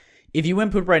If you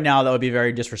went poop right now, that would be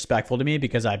very disrespectful to me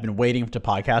because I've been waiting to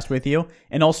podcast with you.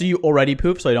 And also you already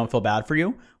poop, so I don't feel bad for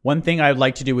you. One thing I would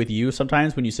like to do with you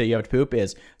sometimes when you say you have to poop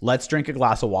is let's drink a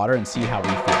glass of water and see how we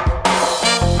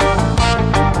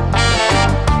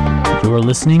feel. You're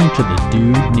listening to the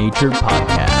Dude Nature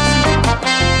Podcast.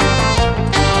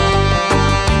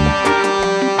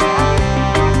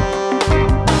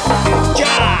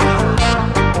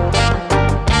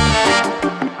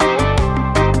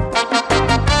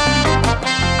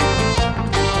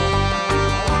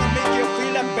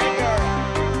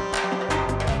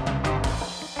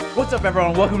 What's up,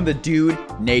 everyone? Welcome to the Dude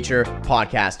Nature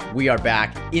Podcast. We are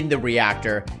back in the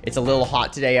reactor. It's a little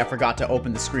hot today. I forgot to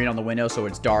open the screen on the window, so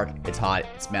it's dark, it's hot,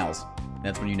 it smells.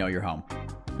 That's when you know you're home.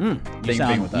 You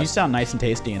sound nice and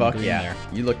tasty in the green there.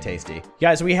 You look tasty.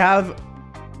 Guys, we got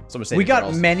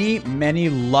many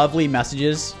lovely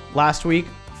messages last week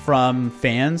from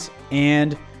fans,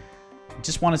 and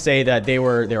just want to say that they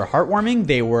were heartwarming.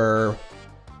 They were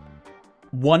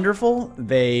wonderful.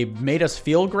 They made us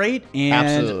feel great, and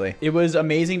absolutely, it was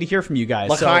amazing to hear from you guys.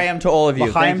 L'chaim to all of you.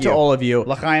 L'chaim to all of you.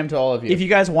 L'chaim to all of you. If you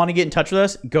guys want to get in touch with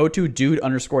us, go to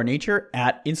dude_nature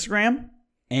at Instagram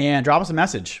and drop us a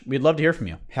message. We'd love to hear from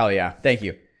you. Hell yeah. Thank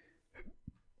you.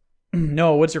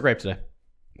 Noah, what's your gripe today?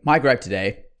 My gripe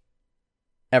today,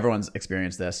 everyone's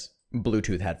experienced this,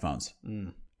 Bluetooth headphones.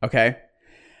 Okay?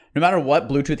 No matter what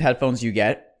Bluetooth headphones you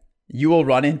get, you will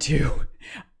run into...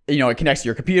 it connects to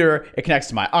your computer, it connects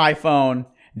to my iPhone,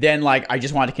 then I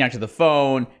just want to connect to the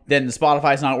phone, then the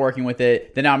Spotify's not working with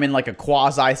it, then I'm in a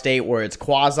quasi state where it's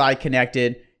quasi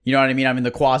connected, you know what I mean? I'm in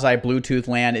the quasi Bluetooth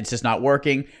land, it's just not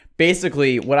working.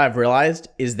 Basically, what I've realized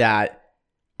is that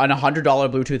on $100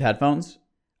 Bluetooth headphones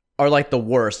are the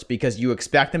worst because you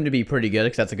expect them to be pretty good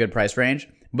because that's a good price range,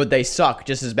 but they suck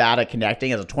just as bad at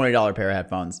connecting as a $20 pair of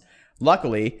headphones.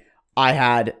 Luckily, I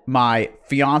had my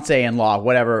fiance-in-law,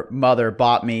 whatever, mother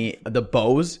bought me the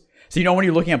Bose. So, when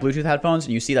you're looking at Bluetooth headphones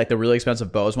and you see the really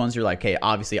expensive Bose ones, you're like, okay,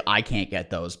 obviously I can't get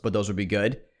those, but those would be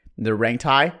good. They're ranked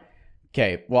high.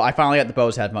 Okay, well, I finally got the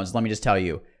Bose headphones. Let me just tell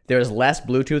you, there's less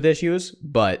Bluetooth issues,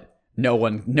 but no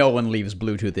one leaves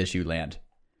Bluetooth issue land.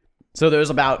 So there's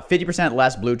about 50%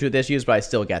 less Bluetooth issues, but I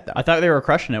still get them. I thought they were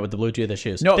crushing it with the Bluetooth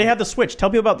issues. No, they have the Switch. Tell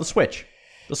people about the Switch.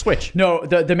 The Switch. No,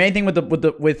 the main thing with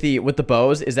the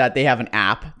Bose is that they have an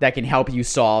app that can help you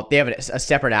solve. They have a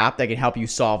separate app that can help you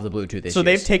solve the Bluetooth issues. So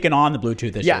they've taken on the Bluetooth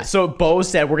issues. Yeah. So Bose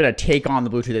said we're gonna take on the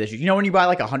Bluetooth issues. When you buy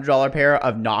a $100 pair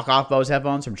of knockoff Bose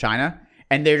headphones from China,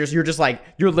 and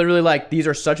you're literally these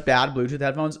are such bad Bluetooth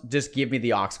headphones. Just give me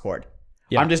the aux cord.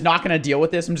 Yeah. I'm just not gonna deal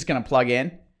with this. I'm just gonna plug in.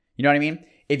 You know what I mean?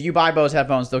 If you buy Bose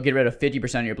headphones, they'll get rid of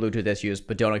 50% of your Bluetooth issues,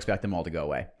 but don't expect them all to go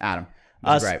away. Adam,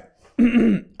 that's right.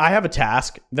 I have a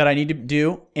task that I need to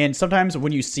do, and sometimes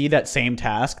when you see that same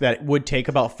task that would take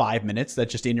about 5 minutes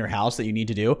that's just in your house that you need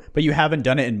to do, but you haven't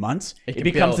done it in months, it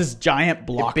becomes this giant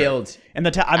blocker. It builds. And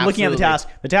I'm looking at the task.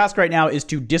 The task right now is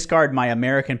to discard my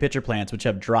American pitcher plants, which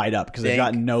have dried up because they've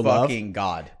gotten no love. Fucking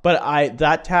God. But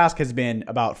that task has been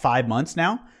about 5 months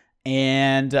now,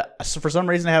 and so for some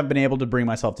reason I haven't been able to bring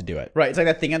myself to do it. Right. It's like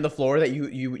that thing on the floor that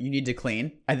you need to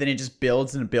clean, and then it just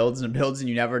builds and builds and builds, and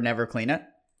you never clean it.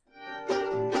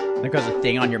 Because a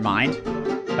thing on your mind,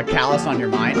 a callus on your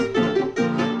mind.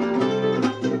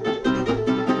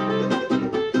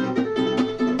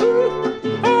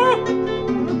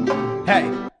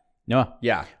 Hey. Noah.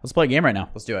 Yeah. Let's play a game right now.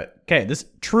 Let's do it. Okay, this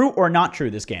true or not true,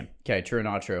 this game. Okay, true or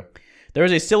not true. There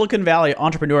is a Silicon Valley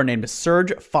entrepreneur named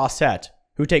Serge Fawcett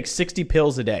who takes 60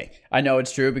 pills a day. I know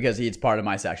it's true because he's part of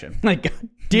my section. God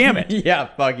damn it. Yeah,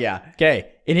 fuck yeah.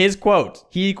 Okay, in his quote,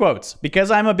 he quotes,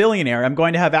 "Because I'm a billionaire, I'm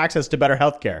going to have access to better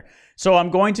healthcare. So I'm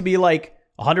going to be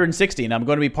 160 and I'm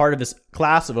going to be part of this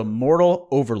class of immortal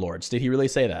overlords." Did he really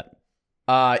say that?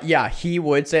 Yeah, he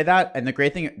would say that. And the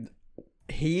great thing,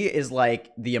 he is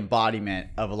the embodiment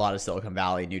of a lot of Silicon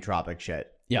Valley nootropic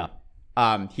shit. Yeah.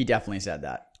 He definitely said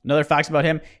that. Another facts about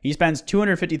him, he spends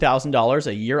 $250,000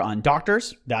 a year on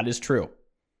doctors. That is true.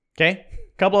 Okay?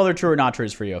 A couple other true or not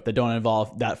trues for you that don't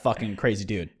involve that fucking crazy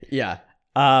dude. Yeah.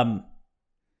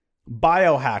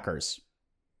 Biohackers.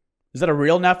 Is that a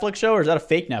real Netflix show or is that a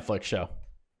fake Netflix show?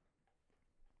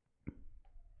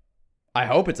 I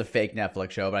hope it's a fake Netflix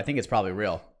show, but I think it's probably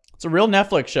real. It's a real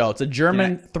Netflix show. It's a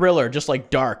German thriller, just like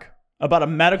Dark, about a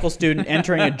medical student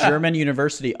entering a German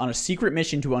university on a secret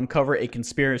mission to uncover a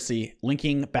conspiracy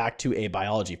linking back to a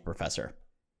biology professor.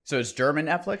 So it's German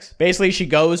Netflix? Basically, she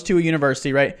goes to a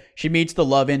university, right? She meets the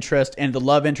love interest, and the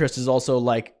love interest is also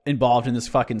involved in this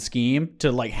fucking scheme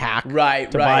to hack.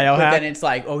 Right. Biohack. But then it's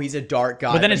oh, he's a dark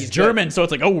guy. But then it's German, so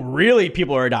it's oh, really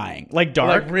people are dying.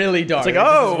 Dark. Really dark.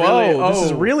 It's this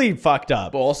is really fucked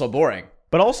up. But also boring.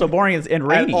 but also boring and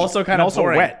rainy. And also kind and of also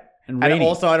boring. wet and rainy. And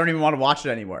also, I don't even want to watch it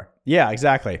anymore. Yeah,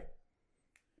 exactly.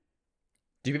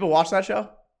 Do people watch that show?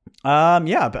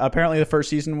 Yeah. Apparently, the first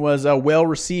season was well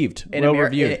received, well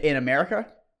reviewed in America.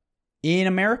 in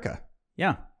America.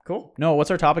 Yeah. Cool. No,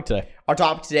 what's our topic today? Our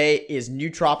topic today is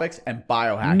nootropics and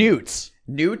biohacking. Newts,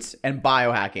 Newts and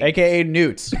biohacking. aka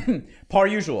Newts. Per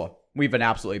usual, we have an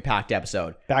absolutely packed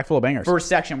episode. Back full of bangers. First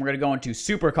section, we're going to go into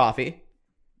super coffee,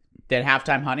 then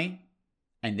halftime honey,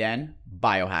 and then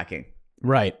biohacking.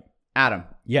 Right. Adam,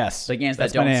 Yes. begins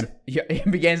That's that my name.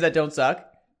 begins that don't suck.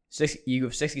 You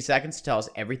have 60 seconds to tell us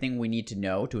everything we need to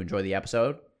know to enjoy the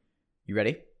episode. You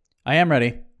ready? I am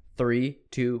ready. 3,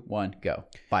 2, 1, go.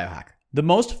 Biohack. The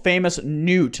most famous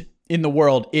newt in the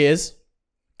world is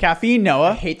caffeine,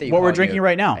 Noah. I hate that you what call we're it drinking newt.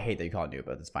 right now. I hate that you call it newt,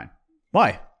 but it's fine.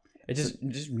 Why? It's just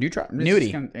nootropics.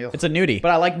 Nudie. It's a nudie.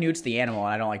 But I like newts the animal,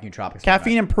 and I don't like nootropics.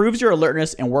 Caffeine improves your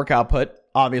alertness and work output.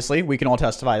 Obviously, we can all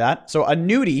testify that. So a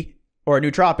nudie or a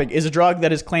nootropic is a drug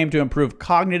that is claimed to improve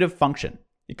cognitive function.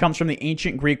 It comes from the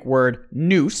ancient Greek word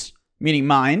nous, meaning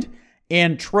mind,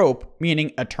 and trope,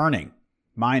 meaning a turning,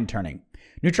 mind turning.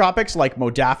 Nootropics like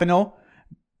modafinil,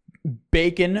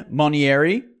 bacon,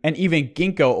 monieri, and even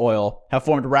ginkgo oil have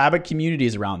formed rabid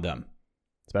communities around them,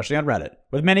 especially on Reddit,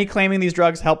 with many claiming these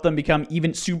drugs help them become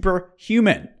even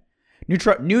superhuman.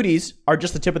 Nudies are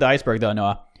just the tip of the iceberg, though,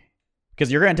 Noah,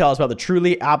 because you're going to tell us about the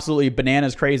truly, absolutely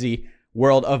bananas crazy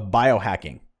world of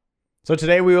biohacking. So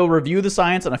today we will review the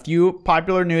science on a few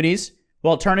popular nudies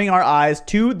while turning our eyes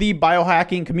to the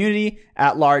biohacking community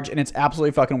at large and its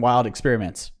absolutely fucking wild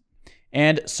experiments.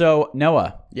 And so,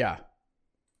 Noah. Yeah.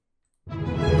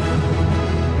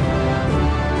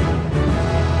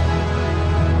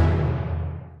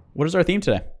 What is our theme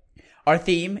today? Our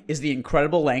theme is the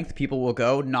incredible length people will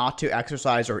go not to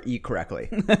exercise or eat correctly.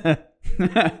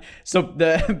 So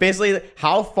basically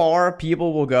how far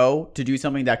people will go to do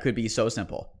something that could be so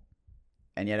simple.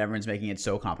 And yet everyone's making it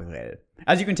so complicated.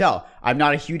 As you can tell, I'm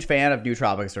not a huge fan of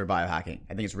nootropics or biohacking.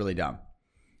 I think it's really dumb.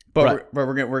 But Right.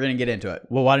 we're going to get into it.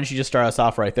 Well, why don't you just start us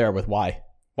off right there with why?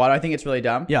 Why do I think it's really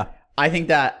dumb? Yeah. I think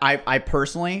that I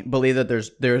personally believe that there's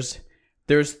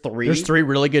three. There's three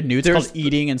really good newts called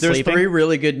eating and There's sleeping. three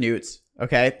really good newts.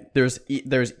 Okay, there's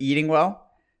eating well,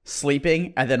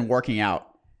 sleeping, and then working out.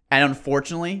 And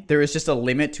unfortunately, there is just a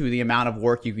limit to the amount of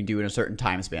work you can do in a certain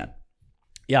time span.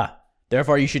 Yeah.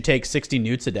 Therefore, you should take 60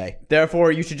 newts a day.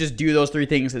 Therefore, you should just do those three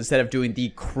things instead of doing the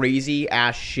crazy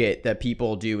ass shit that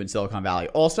people do in Silicon Valley.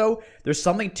 Also, there's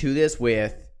something to this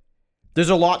there's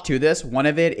a lot to this. One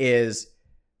of it is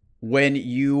when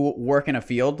you work in a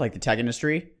field like the tech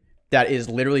industry that is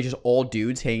literally just all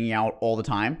dudes hanging out all the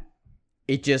time.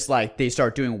 It just like they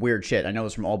start doing weird shit. I know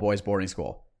this from all boys boarding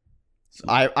school. So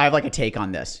I have like a take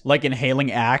on this. Like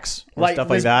inhaling axe or stuff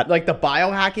like this- that. Like the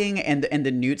biohacking and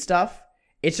the newt stuff.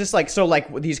 It's just like so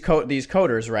like these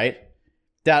coders, right?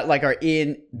 That like are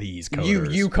in These coders.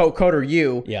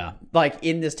 you Yeah. like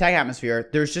in this tech atmosphere.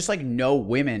 There's just like no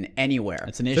women anywhere.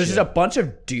 It's an There's just issue. a bunch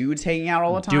of dudes hanging out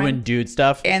all the time Doing dude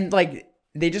stuff. and like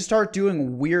they just start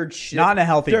doing weird shit. Not in a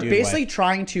healthy They're dude basically way.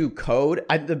 trying to code.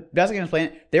 The best I can explain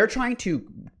it, they're trying to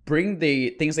bring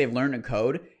the things they've learned in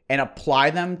code and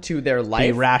apply them to their Be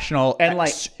life. rational and,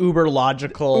 like, uber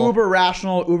logical. Uber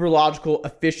rational, uber logical,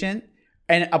 efficient,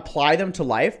 and apply them to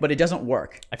life, but it doesn't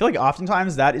work. I feel like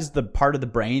oftentimes that is the part of the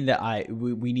brain that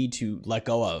we need to let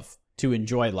go of to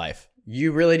enjoy life.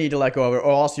 You really need to let go of it,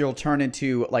 or else you'll turn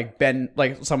into like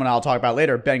someone I'll talk about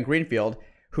later, Ben Greenfield,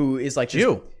 who is like just,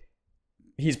 Jew.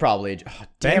 He's probably Ben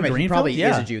damn it. He Greenfield? probably is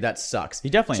Yeah. a Jew. That sucks. He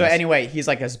definitely So is. anyway, he's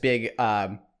like this big.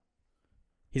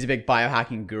 He's a big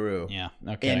biohacking guru. Yeah.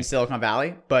 Okay. In Silicon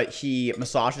Valley, but he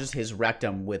massages his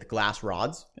rectum with glass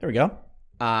rods. There we go.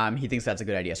 He thinks that's a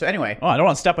good idea. So anyway, Oh, I don't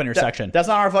want to step on your section. that's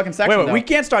not our fucking section. Wait, though. we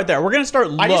can't start there. We're gonna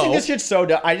start low. I just think this shit's so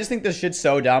dumb. I just think this shit's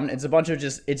so dumb. It's a bunch of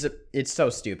just it's so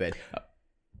stupid.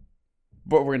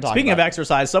 But we're gonna talk. Speaking of about.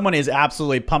 exercise, someone is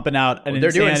absolutely pumping out an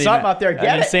They're doing insanity something up there. Get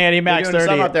an it. Insanity They're Max doing 30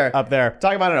 something up there.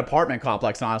 Talk about an apartment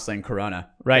complex, honestly, in Corona.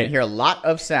 Right. You can hear a lot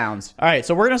of sounds. All right,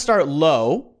 so we're gonna start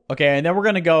low, okay, and then we're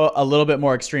gonna go a little bit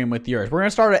more extreme with yours. We're gonna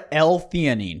start at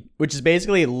L-theanine, which is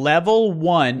basically level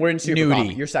 1 We're in super nudie.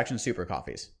 coffee. Your section's super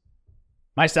coffees.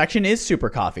 My section is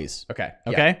super coffees. Okay.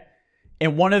 Okay. Yeah.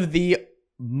 And one of the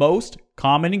most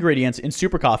common ingredients in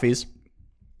super coffees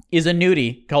is a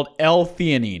nudie called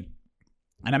L-theanine.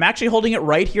 And I'm actually holding it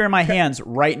right here in my hands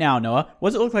right now, Noah. What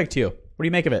does it look like to you? What do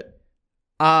you make of it?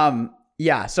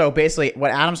 Yeah. So basically, what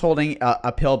Adam's holding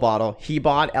a pill bottle. He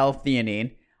bought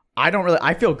L-theanine.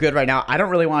 I feel good right now. I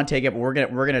don't really want to take it, but we're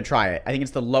gonna try it. I think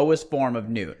it's the lowest form of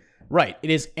newt. Right. It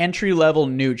is entry-level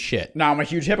newt shit. Now I'm a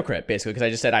huge hypocrite, basically, because I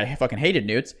just said I fucking hated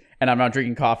newts, and I'm not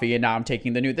drinking coffee, and now I'm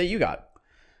taking the newt that you got.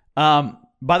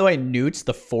 By the way, newts,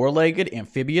 the four-legged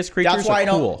amphibious creatures, are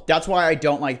cool. That's why I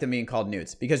don't like them being called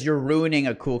newts, because you're ruining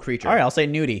a cool creature. All right, I'll say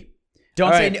newty.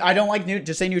 Don't say I don't like newt.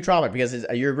 Just say nootropic, because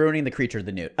you're ruining the creature,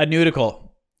 the newt. A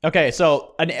nuticle. Okay,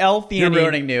 so an L-theanine. You're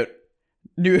ruining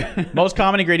newt. Most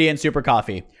common ingredient in super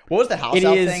coffee. What was the house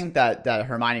elf thing that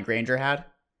Hermione Granger had?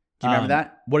 Do you remember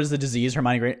that? What is the disease,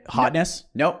 Hermione Granger? Hotness?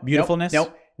 Nope. Beautifulness?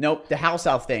 Nope. The house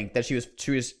elf thing that she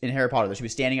was in Harry Potter, that she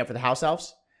was standing up for the house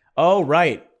elves. Oh,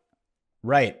 right.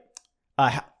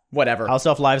 Whatever. House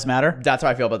elf lives matter. That's how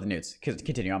I feel about the newts.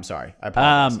 Continue. I'm sorry. I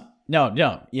apologize.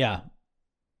 No. Yeah.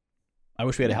 I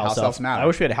wish we had a house elf. Matter. I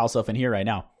wish we had a house elf in here right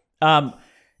now.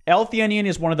 L-theanine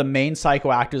is one of the main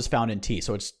psychoactives found in tea,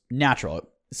 so it's natural,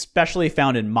 especially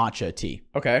found in matcha tea.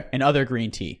 Okay. And other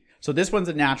green tea. So this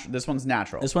one's natural. This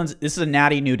is a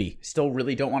natty nudie. Still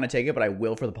really don't want to take it, but I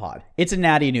will for the pod. It's a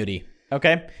natty nudie.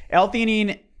 Okay.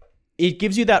 L-theanine, it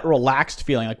gives you that relaxed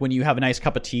feeling, like when you have a nice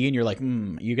cup of tea and you're like,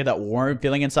 you get that warm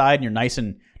feeling inside, and you're nice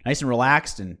and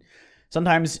relaxed. And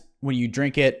sometimes when you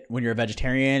drink it, when you're a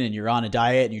vegetarian and you're on a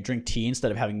diet and you drink tea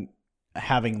instead of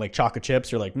having like chocolate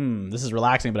chips, you're like, this is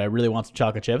relaxing, but I really want some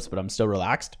chocolate chips, but I'm still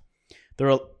relaxed.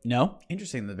 No?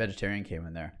 Interesting, the vegetarian came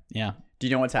in there. Yeah. Do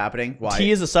you know what's happening? Why?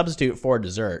 Tea is a substitute for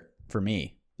dessert for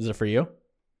me. Is it for you?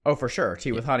 Oh, for sure.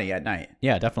 Tea with honey at night.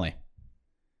 Yeah, definitely.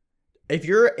 If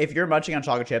you're munching on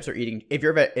chocolate chips or eating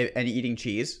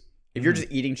cheese, if you're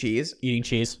just eating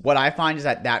cheese, what I find is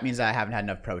that means I haven't had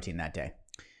enough protein that day.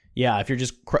 Yeah, if you're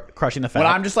just crushing the fat. When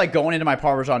I'm just like going into my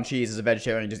Parmesan cheese as a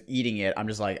vegetarian and just eating it, I'm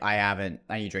just like, I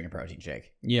need to drink a protein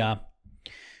shake. Yeah.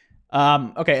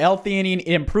 Okay, L-theanine,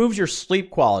 it improves your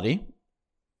sleep quality.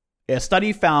 A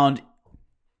study found,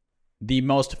 the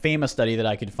most famous study that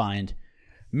I could find,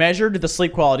 measured the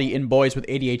sleep quality in boys with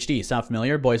ADHD. Sound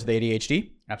familiar? Boys with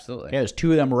ADHD? Absolutely. Yeah, there's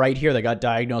 2 of them right here that got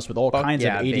diagnosed with all kinds of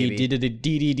ADD.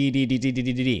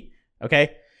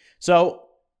 Okay? So,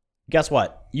 guess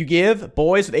what? You give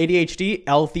boys with ADHD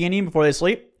L-theanine before they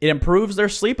sleep, it improves their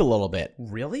sleep a little bit.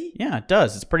 Really? Yeah, it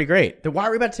does. It's pretty great. Then why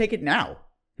are we about to take it now?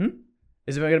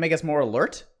 Is it going to make us more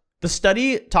alert? The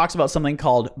study talks about something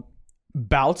called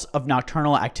bouts of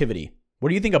nocturnal activity. What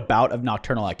do you think a bout of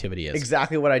nocturnal activity is?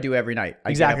 Exactly what I do every night.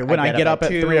 I get up at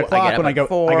 3 o'clock, when I go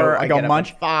 4, I go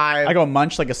munch. 5. I go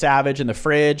munch like a savage in the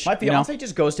fridge. My fiance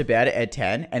just goes to bed at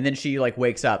 10, and then she like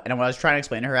wakes up. And what I was trying to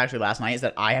explain to her actually last night is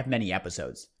that I have many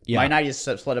episodes. Yeah. My night is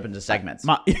split up into segments.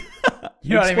 You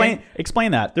know what I mean?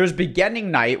 Explain that. There's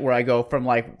beginning night where I go from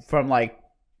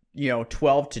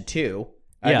 12 to 2.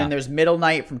 And then there's middle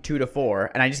night from 2 to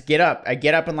 4, and I just get up. I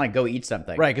get up and like go eat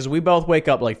something. Right, because we both wake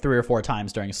up like 3 or 4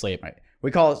 times during sleep. Right. We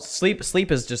call it sleep.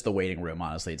 Sleep is just the waiting room,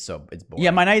 honestly. It's boring.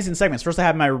 Yeah, my night is in segments. First I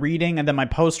have my reading, and then my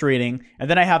post reading, and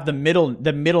then I have the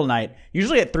middle night.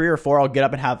 Usually at 3 or 4, I'll get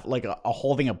up and have like a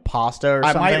whole thing of pasta or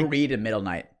something. I might read at middle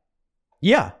night.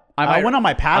 Yeah. I went on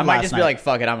my pad last night. I might just be like,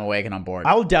 fuck it, I'm awake and I'm bored.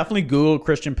 I will definitely Google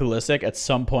Christian Pulisic at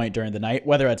some point during the night,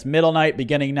 whether it's middle night,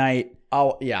 beginning night.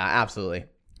 Oh, yeah, absolutely.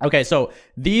 Okay, so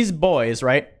these boys,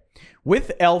 right,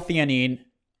 with L-theanine,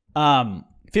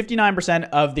 59%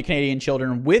 of the Canadian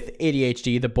children with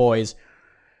ADHD, the boys,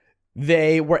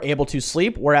 they were able to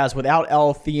sleep, whereas without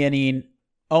L-theanine,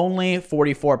 only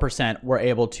 44% were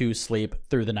able to sleep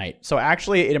through the night. So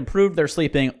actually, it improved their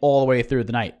sleeping all the way through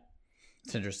the night.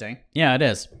 It's interesting. Yeah, it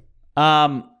is.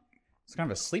 It's kind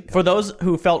of a sleep. For those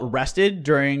who felt rested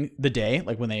during the day,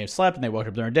 like when they slept and they woke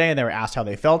up during the day and they were asked how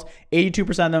they felt,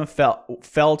 82% of them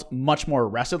felt much more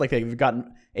rested, like they've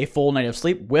gotten a full night of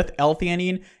sleep with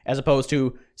L-theanine, as opposed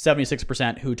to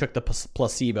 76% who took the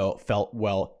placebo felt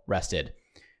well rested.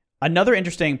 Another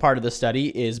interesting part of the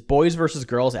study is boys versus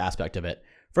girls aspect of it.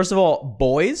 First of all,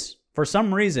 boys, for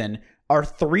some reason, are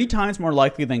 3 times more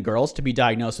likely than girls to be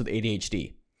diagnosed with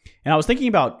ADHD. And I was thinking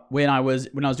about when I was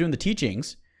doing the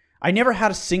teachings, I never had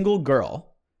a single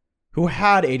girl who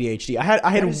had ADHD.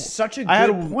 That is such a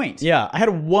good point. Yeah, I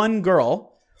had one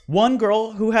girl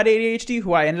who had ADHD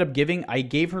who I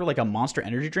gave her like a Monster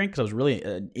Energy drink because I was really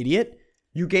an idiot.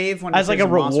 You gave one as like a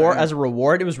reward. As a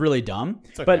reward, it was really dumb.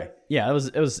 It's okay. But yeah, it was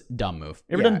a dumb move.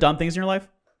 You ever done dumb things in your life?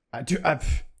 I do.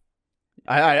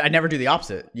 I never do the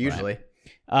opposite usually. Right.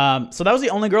 So that was the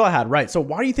only girl I had. Right. So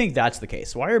why do you think that's the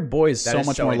case? Why are boys so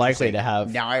much more likely to have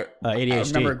ADHD? I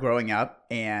remember growing up,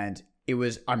 and it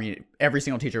was, every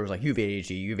single teacher was like, you have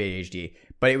ADHD,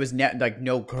 but it was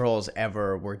no girls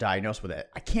ever were diagnosed with it.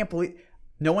 I can't believe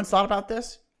no one's thought about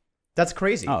this. That's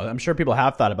crazy. Oh, I'm sure people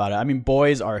have thought about it.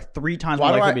 Boys are 3 times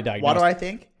more likely to be diagnosed. Why do I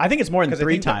think? I think it's more than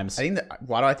 3 times.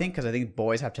 Why do I think? Because I think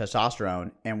boys have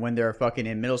testosterone, and when they're fucking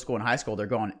in middle school and high school, they're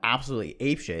going absolutely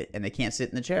apeshit, and they can't sit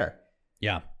in the chair.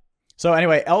 Yeah. So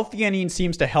anyway, L-theanine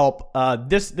seems to help.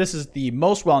 This is the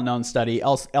most well-known study.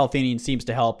 L-theanine seems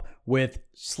to help with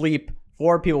sleep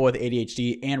for people with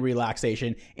ADHD and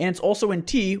relaxation. And it's also in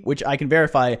tea, which I can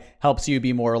verify helps you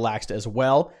be more relaxed as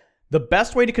well. The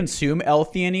best way to consume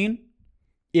L-theanine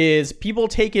is people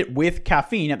take it with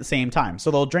caffeine at the same time. So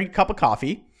they'll drink a cup of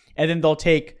coffee and then they'll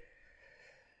take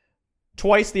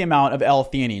twice the amount of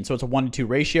L-theanine. So it's a 1-to-2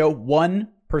 ratio. 1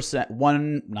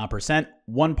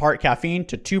 part caffeine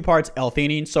to 2 parts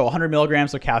L-theanine. So 100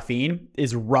 milligrams of caffeine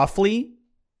is roughly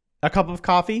a cup of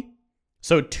coffee.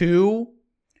 So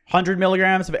 200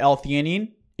 milligrams of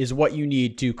L-theanine is what you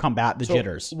need to combat the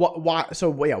jitters.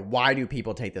 Why do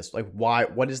people take this? Like, why?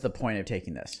 What is the point of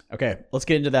taking this? Okay, let's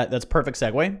get into that. That's a perfect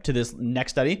segue to this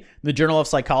next study. The Journal of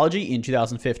Psychology in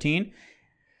 2015.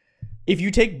 If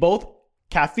you take both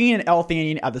caffeine and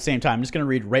L-theanine at the same time, I'm just going to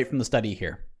read right from the study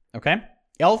here. Okay?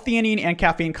 L-theanine and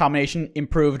caffeine combination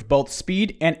improved both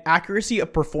speed and accuracy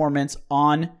of performance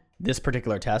on this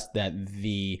particular test that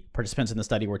the participants in the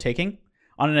study were taking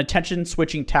on an attention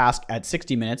switching task at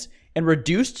 60 minutes and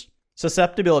reduced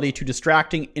susceptibility to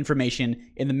distracting information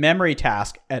in the memory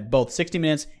task at both 60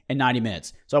 minutes and 90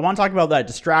 minutes. So I want to talk about that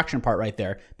distraction part right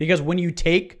there, because when you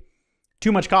take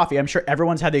too much coffee, I'm sure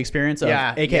everyone's had the experience of,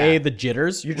 aka the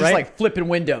jitters. You're just like flipping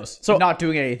windows, so not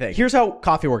doing anything. Here's how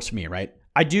coffee works for me, right?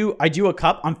 I do a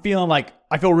cup. I'm feeling like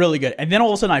I feel really good, and then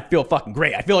all of a sudden I feel fucking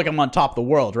great. I feel like I'm on top of the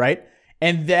world, right?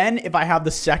 And then if I have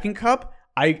the second cup,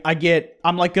 I'm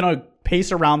like gonna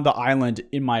pace around the island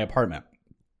in my apartment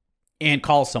and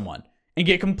call someone and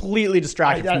get completely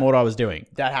distracted from what I was doing.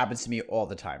 That happens to me all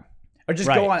the time. Or just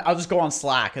Right. I'll just go on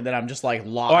Slack, and then I'm just like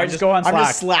lost. Or I just go on Slack. I'm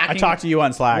just slacking. I talk to you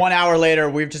on Slack. 1 hour later,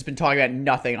 we've just been talking about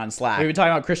nothing on Slack. We've been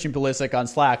talking about Christian Pulisic on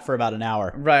Slack for about an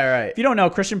hour. Right. If you don't know,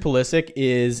 Christian Pulisic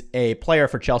is a player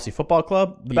for Chelsea Football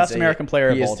Club, the best American player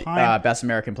of all time. Best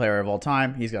American player of all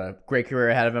time. He's got a great career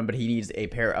ahead of him, but he needs a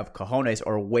pair of cojones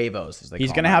or huevos, as they He's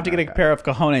call going to them have in to get a America. pair of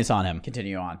cojones on him.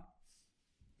 Continue on.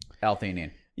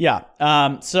 L-theanine.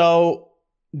 Yeah. So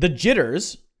the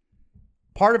jitters,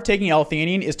 part of taking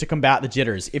L-theanine is to combat the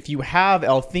jitters. If you have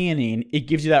L-theanine, it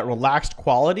gives you that relaxed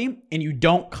quality and you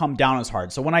don't come down as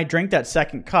hard. So when I drink that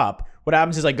second cup, what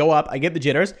happens is I go up, I get the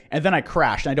jitters, and then I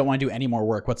crash and I don't want to do any more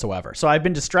work whatsoever. So I've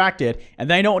been distracted and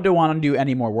then I don't want to do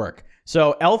any more work.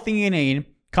 So L-theanine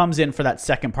comes in for that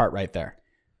second part right there.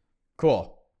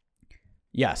 Cool.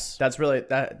 Yes. That's really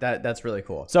that's really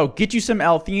cool. So get you some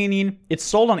L-theanine. It's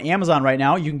sold on Amazon right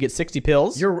now. You can get 60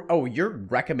 pills. You're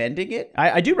recommending it?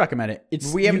 I do recommend it.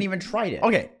 We haven't even tried it.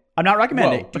 Okay. I'm not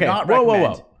recommending. Do Okay. not Whoa.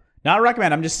 recommend. Not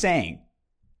recommend. I'm just saying.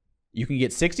 You can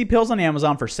get 60 pills on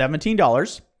Amazon for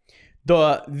 $17.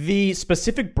 The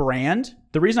specific brand,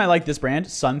 the reason I like this brand,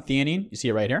 Suntheanine, you see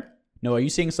it right here? Noah, are you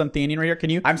seeing Suntheanine right here? Can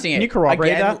you? I'm seeing Can it. you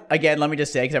corroborate that? Again, let me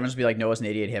just say, because everyone's gonna be like, Noah's an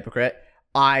idiot hypocrite.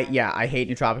 I hate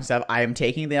nootropic stuff. I am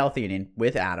taking the L-theanine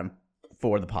with Adam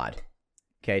for the pod.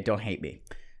 Okay, don't hate me.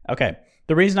 Okay.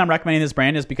 The reason I'm recommending this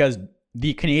brand is because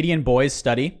the Canadian Boys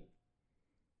study.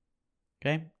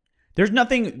 Okay.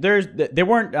 They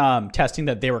weren't testing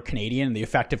that they were Canadian and the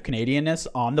effect of Canadianness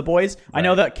on the boys. Right. I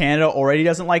know that Canada already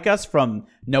doesn't like us from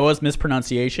Noah's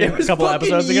mispronunciation a couple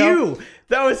episodes ago.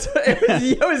 That was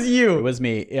you. It was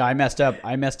me. Yeah, I messed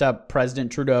up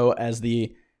President Trudeau as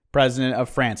the president of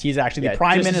France. He's actually the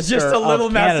prime minister of Canada. Just a little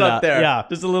mess up there. Yeah.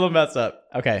 Just a little mess up.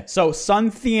 Okay. So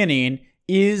Suntheanine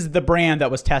is the brand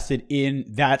that was tested in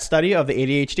that study of the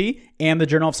ADHD, and the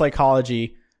Journal of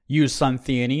Psychology used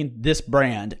Suntheanine, this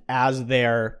brand, as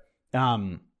their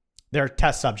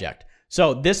test subject.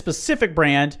 So this specific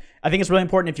brand, I think it's really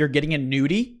important if you're getting a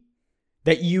nudie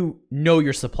that you know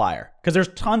your supplier, because there's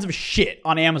tons of shit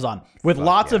on Amazon with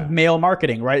lots of male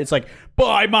marketing, right? It's like,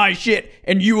 buy my shit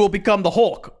and you will become the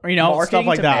Hulk, stuff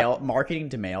like that. Marketing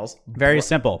to males. Very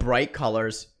simple. Bright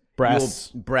colors.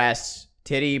 Breasts.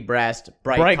 Titty, breast,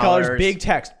 bright colors, big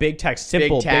text,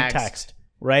 simple, big text,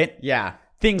 right? Yeah.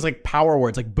 Things like power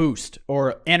words like boost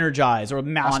or energize or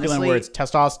masculine words,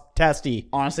 testy.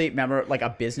 Honestly, remember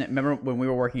remember when we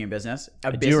were working in business?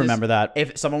 I do remember that.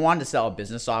 If someone wanted to sell a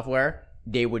business software,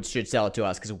 they should sell it to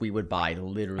us, because we would buy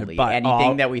literally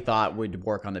anything that we thought would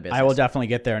work on the business. I will definitely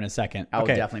get there in a second. I will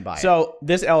definitely buy it. So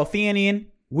this L-theanine,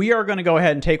 we are going to go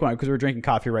ahead and take one because we're drinking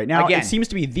coffee right now. Again, it seems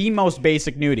to be the most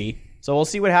basic nudie. So we'll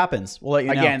see what happens. We'll let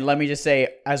you know. Again, let me just say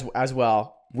as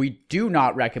well, we do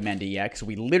not recommend it yet because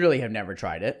we literally have never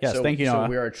tried it. Yes, thank you, Noah. So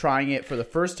we are trying it for the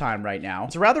first time right now.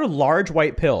 It's a rather large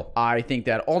white pill. I think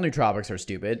that all nootropics are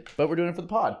stupid, but we're doing it for the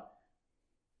pod.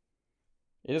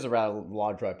 It is a rather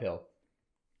large white pill.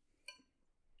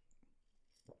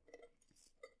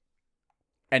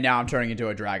 And now I'm turning into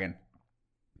a dragon.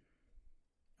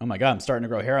 Oh my God, I'm starting to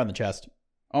grow hair on the chest.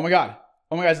 Oh my god.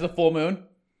 Is it the full moon?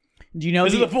 Do you know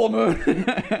This is the full moon.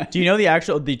 Do you know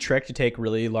the trick to take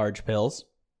really large pills?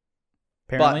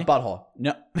 Apparently, Butthole.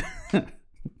 no.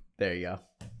 There you go.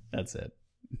 That's it.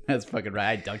 That's fucking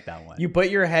right. I dunked that one. You put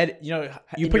your head, you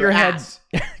In put your head. ass.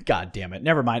 God damn it.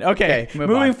 Never mind. Okay.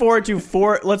 moving on.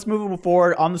 Let's move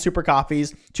forward on the super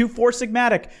coffees to Four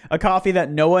Sigmatic, a coffee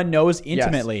that Noah knows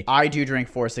intimately. Yes, I do drink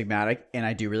Four Sigmatic, and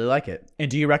I do really like it.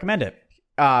 And do you recommend it?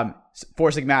 Four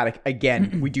Sigmatic,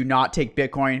 again, we do not take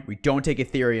Bitcoin. We don't take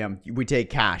Ethereum. We take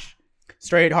cash.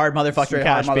 Straight hard motherfucking Straight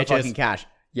cash, hard bitches. motherfucking cash.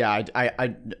 Yeah,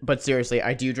 but seriously,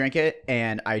 I do drink it,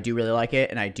 and I do really like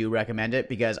it, and I do recommend it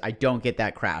because I don't get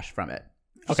that crash from it.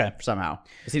 Okay. Somehow.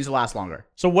 It seems to last longer.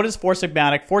 So what is Four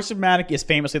Sigmatic? Four Sigmatic is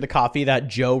famously the coffee that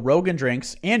Joe Rogan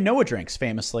drinks and Noah drinks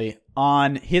famously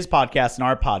on his podcast and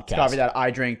our podcast. Coffee that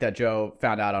I drink that Joe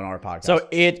found out on our podcast. So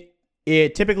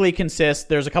it typically consists,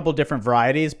 there's a couple different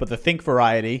varieties, but the Think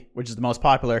variety, which is the most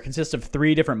popular, consists of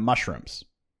 3 different mushrooms.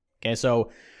 Okay,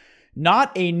 so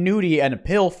not a nudie and a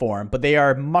pill form, but they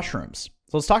are mushrooms.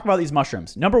 So let's talk about these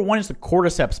mushrooms. Number 1 is the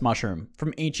cordyceps mushroom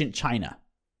from ancient China.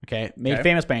 Okay, made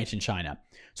famous by ancient China.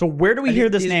 So where do we hear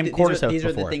this name cordyceps These are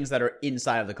before? the things that are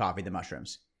inside of the coffee, the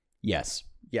mushrooms. Yes.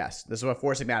 Yes, this is what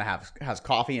Four Sigmatic has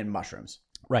coffee and mushrooms.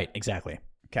 Right, exactly.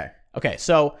 Okay.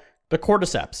 So the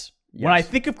cordyceps. When Yes. I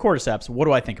think of cordyceps, what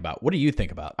do I think about? What do you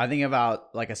think about? I think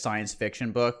about like a science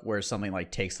fiction book where something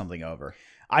like takes something over.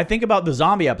 I think about the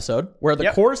zombie episode where the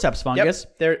cordyceps fungus.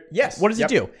 What does it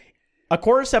do? A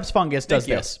cordyceps fungus does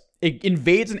this. It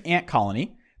invades an ant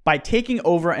colony by taking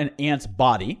over an ant's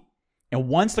body. And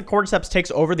once the cordyceps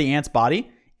takes over the ant's body,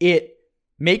 it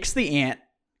makes the ant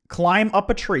climb up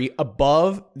a tree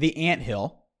above the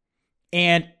anthill,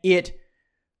 and it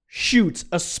shoots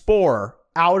a spore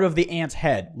out of the ant's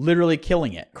head, literally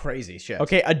killing it. Crazy shit.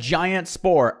 Okay, a giant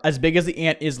spore as big as the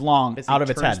ant is long out of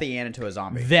its turns head. the ant into a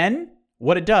zombie. Then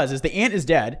what it does is the ant is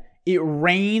dead. It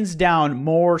rains down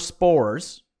more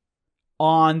spores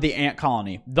on the ant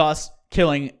colony, thus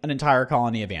killing an entire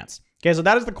colony of ants. Okay, so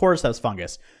that is the cordyceps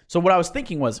fungus. So what I was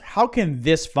thinking was, how can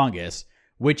this fungus,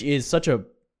 which is such a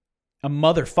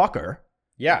motherfucker,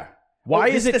 Yeah.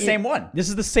 why this is it the same one? This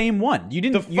is the same one. You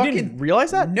didn't fucking-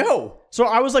 realize that? No. So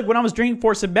I was like, when I was drinking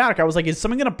Four Sigmatic, I was like, is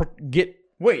someone gonna get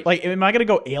Wait. like, am I gonna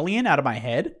go alien out of my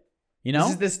head? You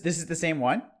know, This is the same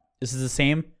one? this is the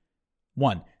same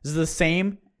one. This is the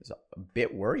same. It's a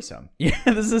bit worrisome. Yeah,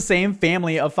 this is the same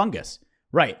family of fungus.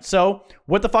 Right. So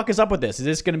what the fuck is up with this? Is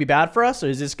this going to be bad for us, or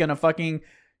is this going to fucking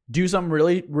do something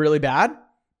really, really bad? All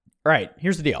right.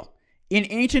 Here's the deal. In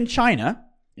ancient China,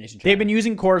 they've been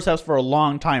using cordyceps for a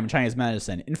long time in Chinese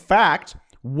medicine. In fact,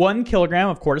 1 kilogram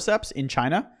of cordyceps in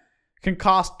China can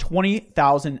cost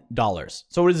 $20,000.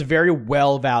 So it is very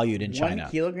well valued in China.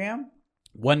 1 kilogram?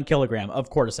 1 kilogram of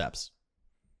cordyceps.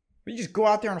 You just go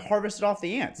out there and harvest it off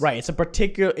the ants. Right. It's a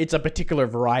particular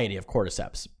variety of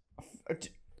cordyceps.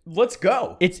 Let's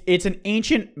go. It's an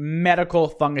ancient medical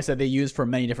fungus that they use for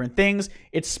many different things.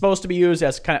 It's supposed to be used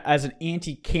as as an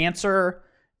anti-cancer.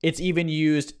 It's even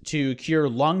used to cure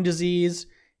lung disease.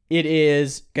 It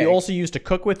is also used to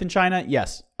cook with in China.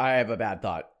 Yes. I have a bad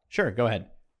thought. Sure, go ahead.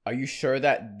 Are you sure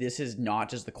that this is not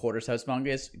just the cordyceps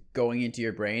fungus going into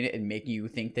your brain and making you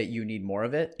think that you need more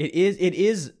of it? It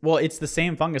is. Well, it's the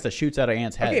same fungus that shoots out of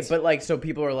ants' heads. Okay, but like, so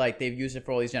people are like, they've used it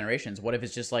for all these generations. What if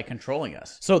it's just like controlling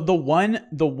us? So the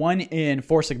one in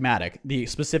Four Sigmatic, the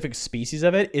specific species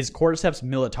of it is Cordyceps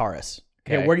militaris.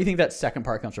 Okay, where do you think that second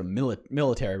part comes from?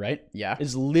 Military, right? Yeah.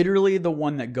 Is literally the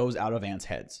one that goes out of ants'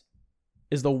 heads.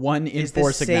 Is the one in Four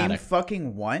the Sigmatic. same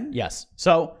fucking one? Yes.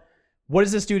 So what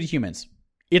does this do to humans?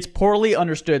 It's poorly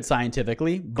understood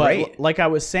scientifically, but like I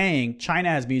was saying, China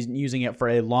has been using it for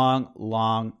a long,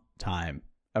 long time.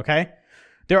 Okay?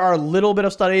 There are a little bit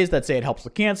of studies that say it helps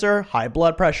with cancer, high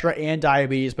blood pressure, and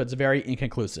diabetes, but it's very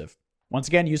inconclusive. Once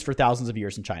again, used for thousands of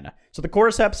years in China. So the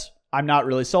cordyceps, I'm not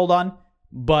really sold on,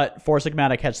 but Four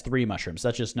Sigmatic has 3 mushrooms.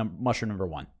 That's just mushroom number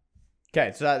 1.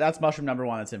 Okay, so that's mushroom number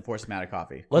 1 that's in Four Sigmatic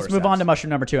coffee. Let's move on to mushroom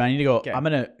number 2. I need to go. Okay. I'm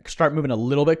going to start moving a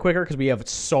little bit quicker because we have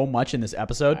so much in this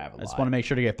episode. I just want to make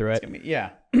sure to get through it. Yeah.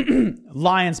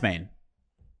 Lion's mane.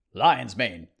 Lion's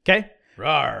mane. Okay?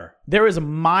 Rawr. There is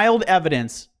mild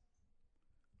evidence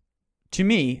to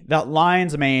me that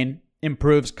lion's mane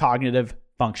improves cognitive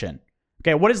function.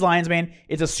 Okay, what is lion's mane?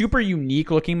 It's a super unique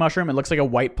looking mushroom. It looks like a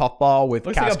white puffball with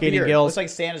cascading gills. Looks like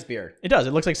Santa's beard. It does.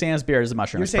 It looks like Santa's beard as a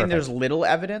mushroom. You're It's saying perfect. there's little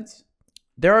evidence?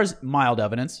 There is mild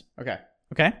evidence. Okay.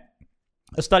 Okay.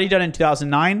 A study done in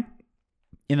 2009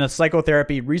 in the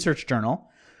Psychotherapy Research Journal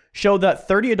showed that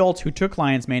 30 adults who took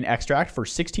lion's mane extract for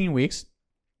 16 weeks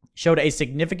showed a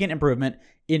significant improvement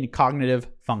in cognitive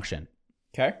function.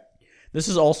 Okay. This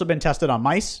has also been tested on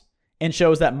mice and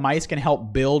shows that mice can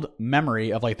help build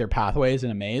memory of like their pathways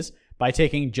in a maze by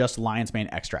taking just lion's mane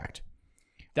extract.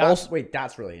 That's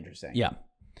really interesting. Yeah.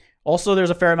 Also, there's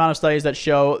a fair amount of studies that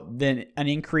show then an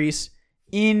increase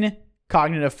in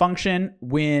cognitive function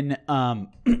when,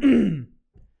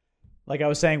 like I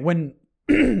was saying, when,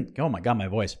 oh my God, my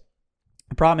voice.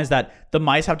 The problem is that the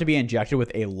mice have to be injected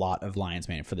with a lot of lion's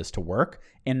mane for this to work.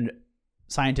 And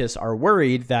scientists are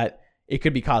worried that it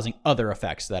could be causing other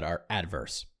effects that are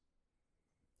adverse.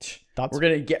 Thoughts? We're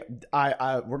gonna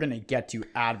get to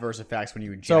adverse effects when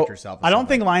you inject yourself. I don't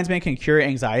think lion's mane can cure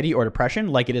anxiety or depression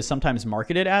like it is sometimes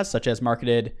marketed as, such as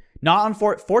marketed not on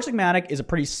Four Sigmatic is a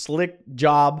pretty slick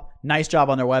job, nice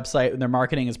job on their website, and their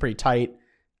marketing is pretty tight.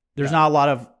 There's not a lot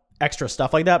of extra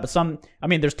stuff like that, but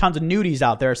there's tons of nudies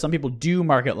out there. Some people do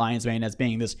market lion's mane as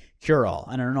being this cure-all,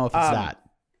 and I don't know if it's that.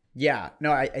 Yeah,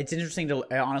 no, it's interesting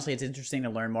honestly, it's interesting to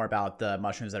learn more about the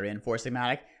mushrooms that are in Four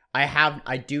Sigmatic.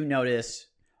 I do notice.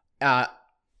 What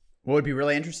would be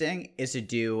really interesting is to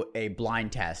do a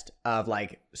blind test of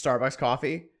like Starbucks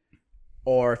coffee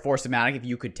or Four Sigmatic if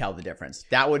you could tell the difference.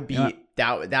 That would be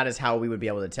that is how we would be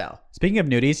able to tell. Speaking of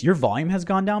nudies, your volume has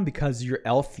gone down because your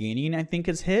L-theanine I think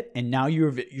is hit, and now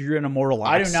you're in a more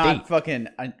relaxed state.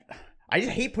 I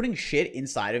just hate putting shit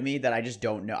inside of me that I just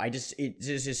don't know. It's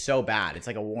just so bad. It's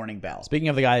like a warning bell. Speaking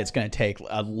of the guy that's going to take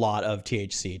a lot of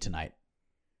THC tonight.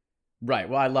 Right.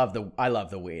 Well, I love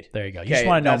the weed. There you go. You just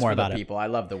want to know more about it. People, I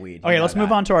love the weed. Okay, let's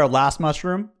move on to our last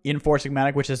mushroom in Four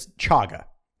Sigmatic, which is chaga.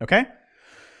 Okay.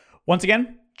 Once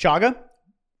again, chaga,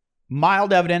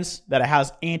 mild evidence that it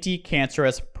has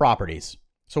anti-cancerous properties.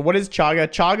 So what is chaga?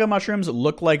 Chaga mushrooms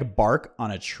look like bark on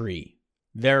a tree.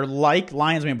 They're like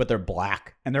lion's mane, but they're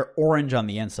black and they're orange on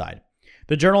the inside.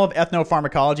 The Journal of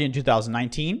Ethnopharmacology in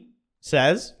 2019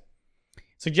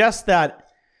 suggests that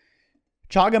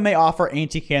chaga may offer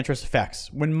anti-cancerous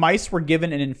effects. When mice were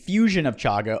given an infusion of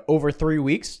chaga over 3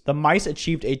 weeks, the mice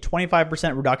achieved a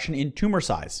 25% reduction in tumor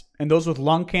size, and those with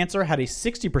lung cancer had a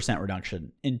 60%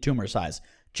 reduction in tumor size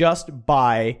just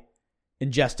by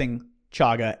ingesting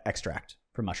chaga extract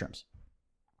from mushrooms.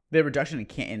 The reduction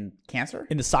in cancer?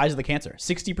 In the size of the cancer.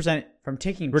 60% from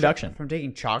taking reduction. From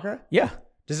taking chaga? Yeah.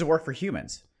 Does it work for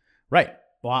humans? Right.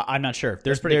 Well, I'm not sure.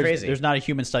 That's pretty crazy. There's not a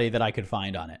human study that I could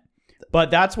find on it.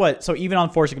 But that's what, so even on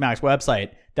Four Sigmatic's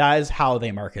website, that is how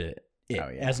they market it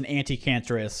as an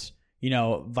anti-cancerous,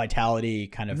 vitality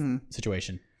kind of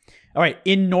situation. All right.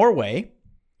 In Norway,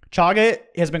 chaga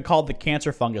has been called the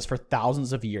cancer fungus for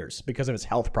thousands of years because of its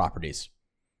health properties.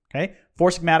 Okay.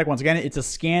 Four Sigmatic, once again, it's a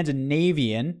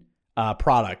Scandinavian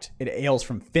product. It hails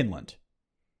from Finland.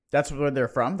 That's where they're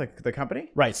from, the company?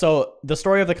 Right. So the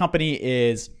story of the company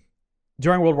is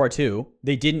during World War II,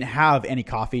 they didn't have any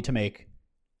coffee to make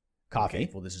coffee. Okay,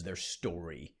 well, this is their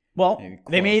story. Well,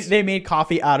 they made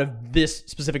coffee out of this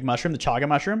specific mushroom, the chaga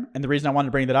mushroom. And the reason I wanted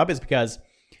to bring that up is because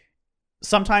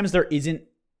sometimes there isn't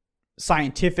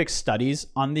scientific studies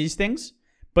on these things,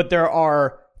 but there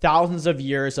are thousands of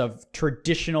years of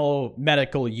traditional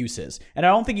medical uses. And I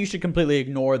don't think you should completely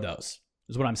ignore those,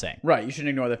 is what I'm saying. Right. You shouldn't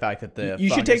ignore the fact that you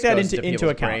should take that into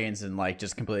account. Brains and like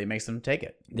just completely makes them take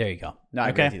it. There you go. No, I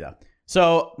agree with you though.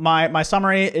 So my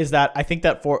summary is that I think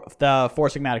that for the Four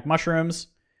Sigmatic mushrooms,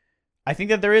 I think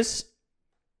that there's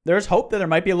hope that there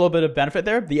might be a little bit of benefit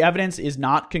there. The evidence is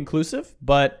not conclusive,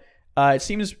 but it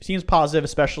seems positive,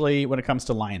 especially when it comes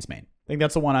to lion's mane. I think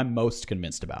that's the one I'm most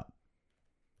convinced about.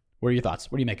 What are your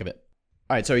thoughts? What do you make of it?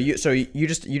 All right, so you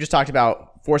just talked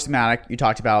about Four Sigmatic. You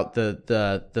talked about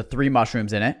the three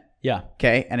mushrooms in it. Yeah.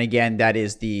 Okay, and again, that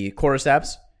is the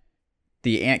cordyceps,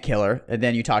 the ant killer, and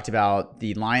then you talked about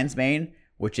the lion's mane,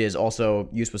 which is also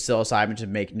used with psilocybin to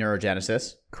make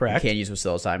neurogenesis. Correct. You can't use with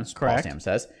psilocybin. Correct. Paul Stam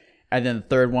says. And then the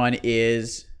third one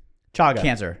is chaga.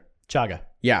 Cancer. Chaga.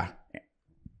 Yeah.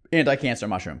 Anti-cancer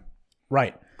mushroom.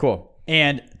 Right. Cool.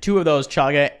 And two of those,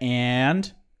 chaga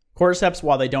and cordyceps,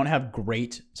 while they don't have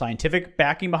great scientific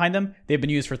backing behind them, they've been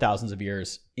used for thousands of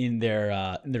years in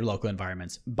their local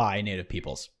environments by native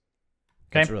peoples.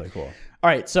 Okay. That's really cool. All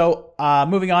right. So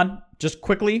moving on, just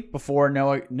quickly before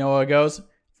Noah goes,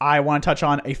 I want to touch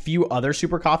on a few other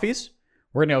super coffees.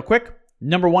 We're going to go quick.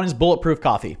 Number one is Bulletproof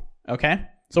Coffee. Okay.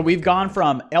 So we've gone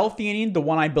from L-theanine, the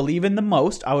one I believe in the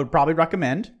most, I would probably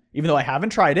recommend, even though I haven't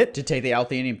tried it. To take the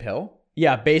L-theanine pill?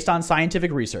 Yeah, based on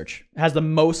scientific research. It has the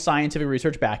most scientific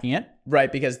research backing it.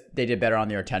 Right, because they did better on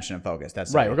their attention and focus.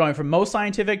 That's right. We're going from most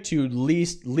scientific to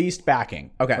least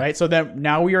backing. Okay. Right. So then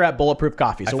now we are at Bulletproof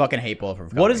Coffee. So I fucking hate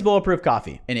Bulletproof Coffee. What is Bulletproof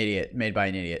Coffee? An idiot, made by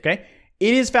an idiot. Okay.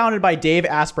 It is founded by Dave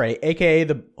Asprey, aka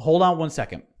the. Hold on 1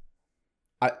 second.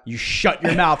 You shut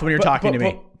your mouth when you're talking to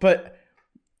me. But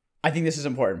I think this is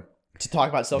important. to talk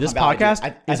about Silicon This Valley. podcast I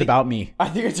is think- about me. I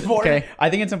think it's important. Okay. I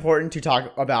think it's important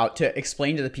to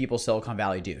explain to the people Silicon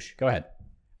Valley douche. Go ahead.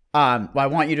 Well, I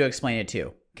want you to explain it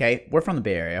too. Okay, we're from the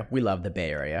Bay Area. We love the Bay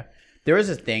Area. There is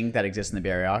a thing that exists in the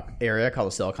Bay Area called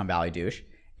the Silicon Valley douche,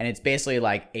 and it's basically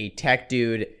like a tech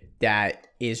dude that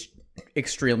is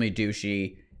extremely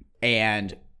douchey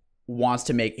and wants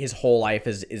to make his whole life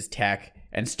is tech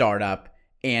and startup,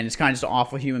 and it's kind of just an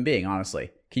awful human being. Honestly,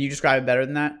 can you describe it better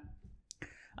than that?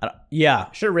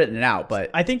 Yeah. Should have written it out, but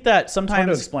I think that it's hard to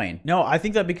sometimes explain. No, I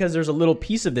think that because there's a little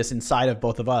piece of this inside of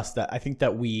both of us that I think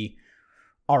that we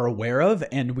are aware of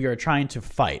and we are trying to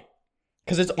fight.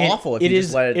 Because it's And awful if it you is-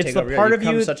 just let it it's take the over. part You of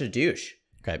become you- such a douche.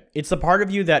 Okay. It's the part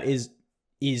of you that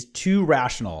is too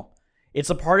rational. It's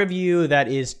a part of you that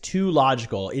is too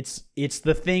logical. It's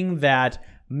the thing that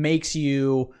makes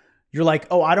you're like,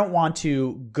 "Oh, I don't want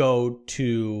to go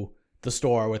to the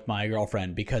store with my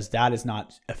girlfriend because that is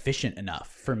not efficient enough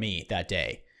for me that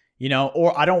day."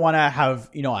 Or I don't want to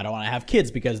have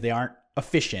kids because they aren't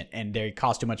efficient and they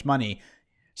cost too much money.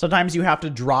 Sometimes you have to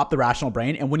drop the rational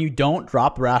brain, and when you don't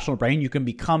drop the rational brain, you can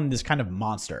become this kind of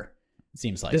monster. It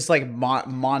seems like This like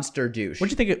monster douche. What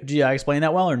do you think? Did I explain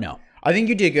that well or no? I think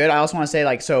you did good. I also want to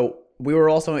say, so we were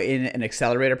also in an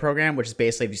accelerator program, which is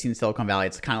basically, if you've seen Silicon Valley,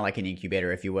 it's kind of like an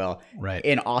incubator, if you will. Right.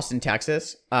 In Austin,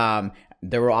 Texas.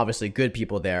 There were obviously good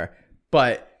people there,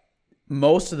 but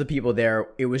most of the people there,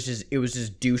 it was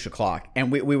just douche o'clock.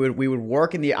 And we would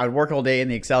work I would work all day in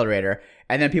the accelerator,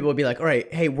 and then people would be like, all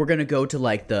right, hey, we're gonna go to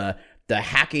like the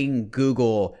hacking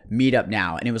Google meetup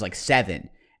now, and it was like 7.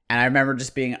 And I remember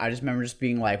just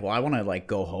being like, well, I want to like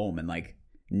go home and like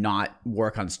not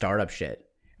work on startup shit.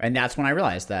 And that's when I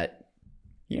realized that,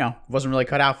 wasn't really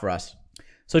cut out for us.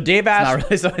 So Dave Not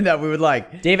really something that we would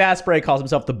like. Dave Asprey calls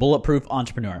himself the bulletproof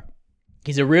entrepreneur.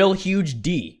 He's a real huge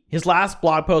D. His last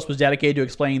blog post was dedicated to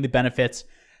explaining the benefits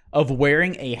of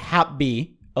wearing a Hap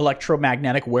B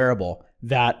electromagnetic wearable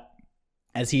that,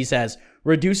 as he says,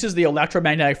 reduces the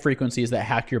electromagnetic frequencies that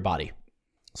hack your body.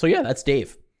 So yeah, that's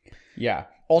Dave. Yeah.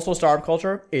 Also, startup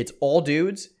culture, it's all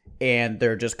dudes, and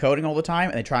they're just coding all the time,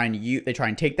 and they try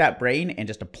and take that brain and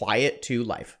just apply it to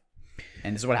life.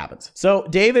 And this is what happens. So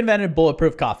Dave invented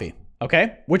bulletproof coffee,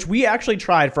 okay? Which we actually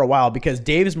tried for a while because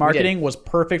Dave's marketing was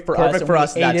perfect for us. Perfect for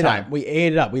us at that time. We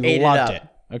ate it up. We Ate it loved up.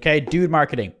 it. Okay, dude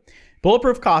marketing.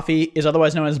 Bulletproof coffee is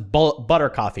otherwise known as butter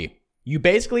coffee. You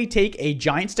basically take a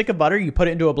giant stick of butter, you put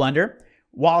it into a blender.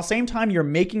 While at the same time you're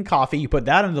making coffee, you put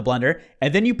that into the blender,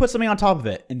 and then you put something on top of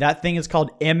it. And that thing is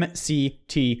called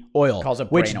MCT oil. Calls it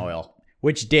brain oil.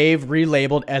 Which Dave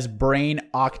relabeled as brain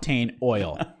octane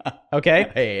oil. Okay?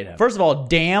 I hate him. First of all,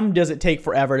 damn does it take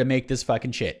forever to make this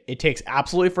fucking shit. It takes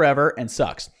absolutely forever and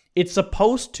sucks. It's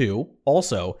supposed to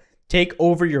also take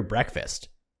over your breakfast.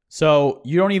 So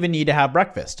you don't even need to have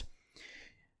breakfast.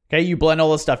 Okay, you blend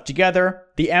all this stuff together.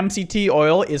 The MCT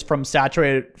oil is from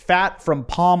saturated fat from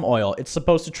palm oil. It's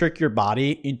supposed to trick your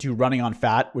body into running on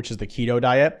fat, which is the keto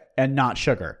diet, and not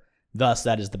sugar. Thus,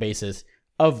 that is the basis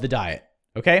of the diet.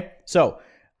 Okay, so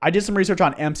I did some research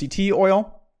on MCT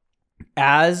oil.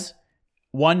 As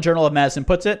one journal of medicine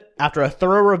puts it, after a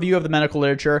thorough review of the medical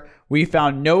literature, we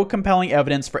found no compelling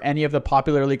evidence for any of the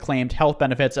popularly claimed health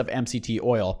benefits of MCT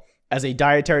oil as a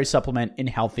dietary supplement in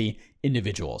healthy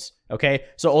individuals. Okay,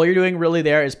 so all you're doing really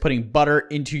there is putting butter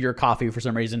into your coffee for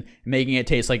some reason, making it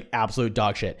taste like absolute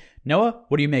dog shit. Noah,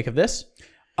 what do you make of this?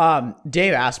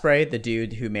 Dave Asprey, the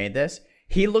dude who made this,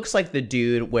 he looks like the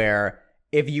dude where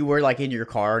if you were like in your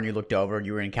car and you looked over and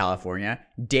you were in California,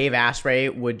 Dave Asprey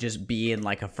would just be in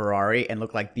like a Ferrari and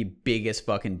look like the biggest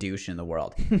fucking douche in the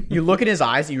world. You look at his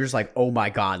eyes and you're just like, oh my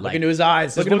God. Look into his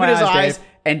eyes. Look at his eyes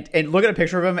and look at a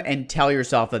picture of him and tell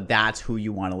yourself that that's who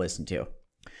you want to listen to.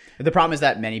 The problem is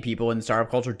that many people in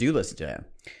startup culture do listen to him.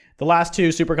 The last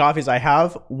two super coffees I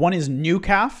have, one is New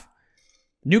Caf.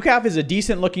 New Caf is a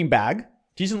decent looking bag.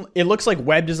 It looks like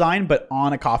web design, but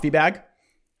on a coffee bag.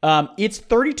 It's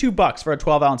 $32 for a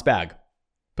 12-ounce bag.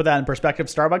 Put that in perspective.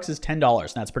 Starbucks is $10, and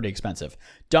that's pretty expensive.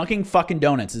 Dunkin' fucking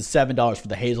Donuts is $7 for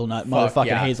the hazelnut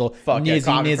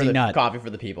nizzy nut. Coffee for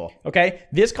the people. Okay,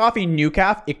 this coffee, New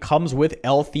Caf, it comes with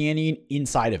L-theanine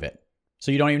inside of it,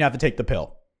 so you don't even have to take the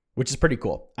pill, which is pretty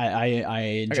cool. I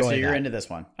enjoy. Okay, so you're that. into this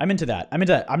one. I'm into that.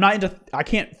 I'm not into. I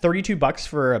can't. $32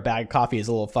 for a bag of coffee is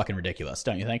a little fucking ridiculous,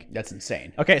 don't you think? That's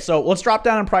insane. Okay, so let's drop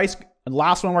down in price. The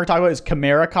last one we're talking about is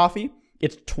Chimera coffee.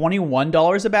 It's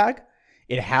 $21 a bag.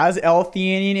 It has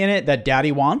L-theanine in it that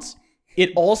daddy wants.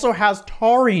 It also has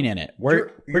taurine in it.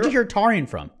 Where'd you hear taurine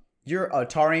from? You're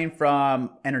taurine from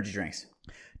energy drinks.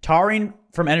 Taurine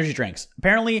from energy drinks.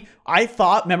 Apparently,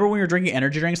 remember when we were drinking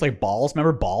energy drinks like Balls?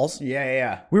 Remember Balls?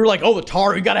 Yeah. We were like, oh, the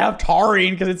taurine, we gotta have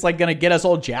taurine because it's like gonna get us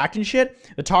all jacked and shit.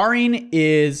 The taurine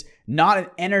is not an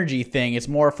energy thing. It's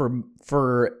more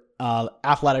for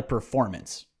athletic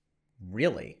performance.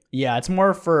 Really? Yeah, it's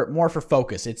more for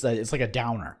focus. It's like a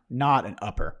downer, not an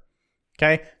upper.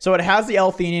 Okay, so it has the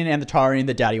L-theanine and the taurine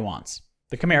that Daddy wants.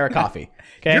 The Chimera coffee.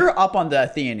 Okay, You're up on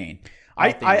the theanine.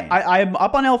 I'm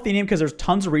up on L-theanine because there's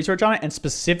tons of research on it, and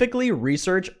specifically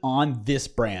research on this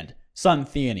brand, Sun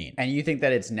Theanine. And you think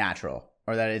that it's natural,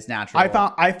 or that it's natural?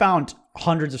 I found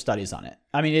hundreds of studies on it.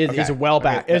 I mean, it's well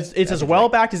backed. Okay. It's as well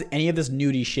backed as any of this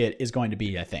nudie shit is going to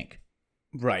be, I think.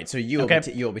 Right. So you'll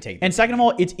be taking. And second of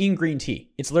all, it's in green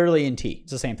tea. It's literally in tea.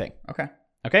 It's the same thing.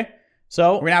 Okay.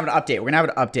 So we're gonna have an update. We're gonna have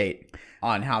an update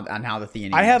on how the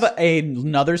theanine. I have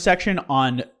another section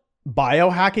on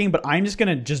biohacking, but I'm just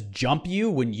gonna jump you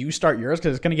when you start yours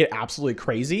because it's gonna get absolutely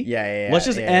crazy. Yeah. Let's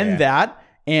just end that,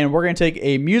 and we're gonna take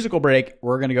a musical break.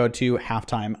 We're gonna go to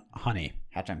Halftime Honey.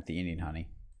 Halftime theanine, honey.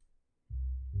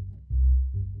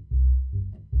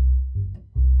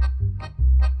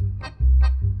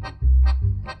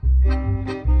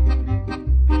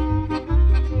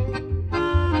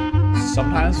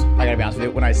 Sometimes, I gotta be honest with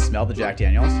you, when I smell the Jack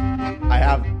Daniels, I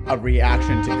have a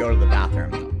reaction to go to the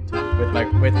bathroom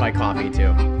with my coffee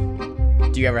too.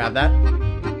 Do you ever have that?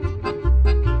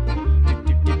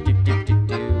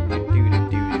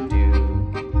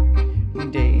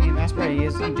 Dave Asprey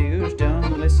some douche,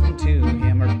 don't listen to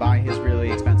him or buy his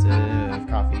really expensive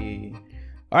coffee.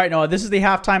 All right, Noah, this is the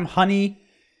Halftime Honey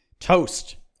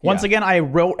Toast. Once again, I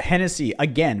wrote Hennessy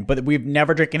again, but we've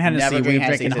never drinking Hennessy. We've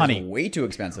drinking honey. It's way too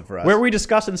expensive for us. Where we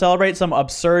discuss and celebrate some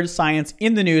absurd science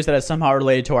in the news that is somehow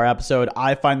related to our episode.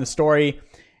 I find the story.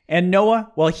 And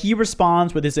Noah, well, he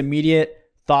responds with his immediate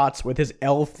thoughts with his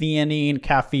L-theanine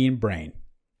caffeine brain.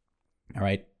 All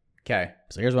right. Okay.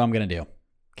 So here's what I'm going to do.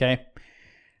 Okay.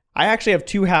 I actually have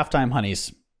 2 halftime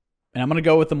honeys, and I'm going to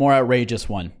go with the more outrageous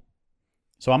one.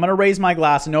 So I'm going to raise my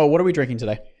glass. And Noah, what are we drinking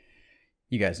today?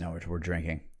 You guys know what we're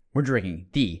drinking. We're drinking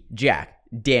the Jack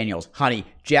Daniels honey.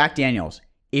 Jack Daniels,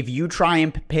 if you try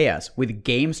and pay us with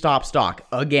GameStop stock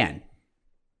again,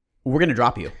 we're going to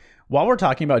drop you. While we're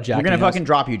talking about Jack We're going to fucking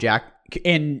drop you, Jack.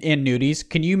 In nudies,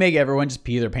 can you make everyone just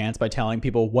pee their pants by telling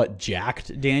people what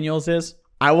Jacked Daniels is?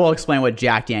 I will explain what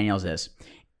Jack Daniels is.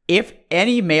 If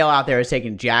any male out there has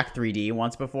taken Jack 3D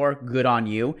once before, good on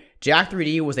you. Jack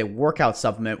 3D was a workout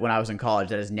supplement when I was in college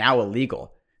that is now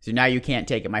illegal. So now you can't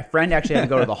take it. My friend actually had to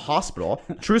go to the hospital.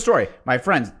 True story. My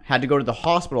friends had to go to the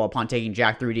hospital upon taking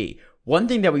Jack 3D. One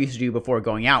thing that we used to do before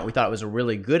going out, we thought it was a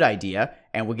really good idea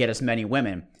and would get us many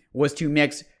women, was to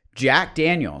mix Jack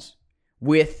Daniels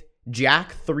with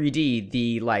Jack 3D,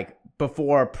 the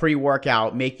before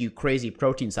pre-workout make you crazy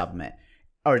protein supplement.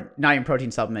 Or not even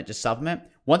protein supplement, just supplement.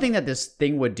 One thing that this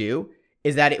thing would do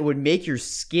is that it would make your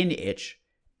skin itch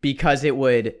because it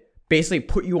would basically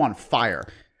put you on fire.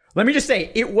 Let me just say,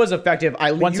 it was effective.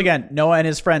 Once again, Noah and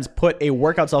his friends put a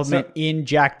workout supplement in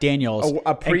Jack Daniels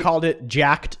and called it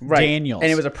Jacked Daniels.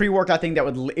 And it was a pre-workout thing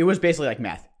it was basically like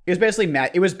meth. It was basically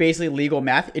meth. It was basically legal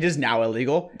meth. It is now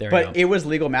illegal. It was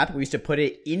legal meth. We used to put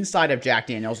it inside of Jack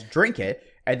Daniels, drink it,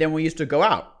 and then we used to go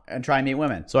out and try and meet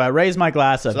women. So I raised my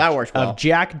glass of, that works well. Of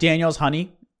Jack Daniels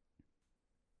honey.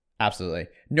 Absolutely.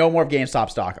 No more of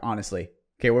GameStop stock, honestly.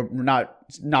 Okay, we're not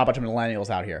a bunch of millennials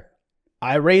out here.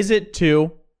 I raise it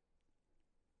to...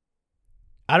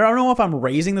 I don't know if I'm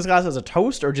raising this glass as a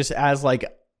toast or just as I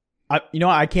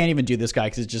can't even do this guy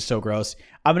because it's just so gross.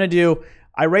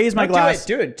 I raise my glass.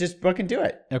 Do it. Just fucking do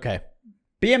it. Okay.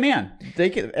 Be a man.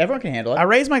 Everyone can handle it. I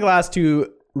raise my glass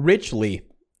to Rich Lee,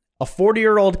 a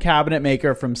 40-year-old cabinet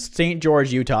maker from St.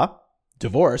 George, Utah,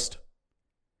 divorced,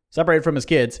 separated from his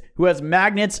kids, who has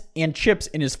magnets and chips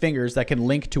in his fingers that can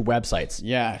link to websites.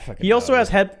 Yeah. He also has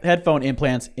headphone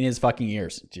implants in his fucking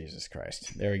ears. Jesus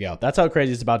Christ. There we go. That's how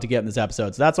crazy it's about to get in this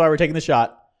episode. So that's why we're taking the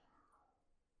shot.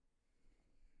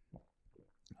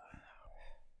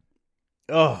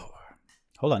 Oh.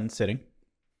 Hold on. Sitting.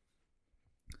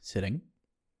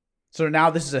 So now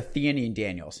this is a theanine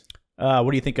Daniels.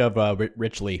 What do you think of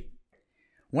Rich Lee?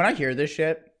 When I hear this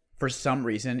shit, for some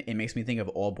reason, it makes me think of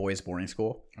all boys boarding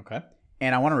school. Okay.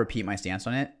 And I want to repeat my stance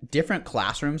on it. Different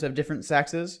classrooms have different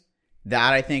sexes.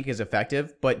 That I think is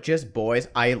effective. But just boys,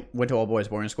 I went to all boys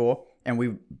boarding school and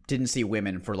we didn't see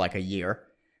women for like a year.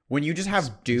 When you just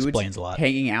have dudes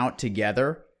hanging out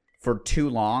together for too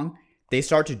long, they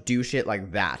start to do shit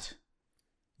like that.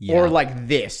 Yeah. Or like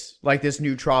this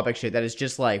nootropic shit that is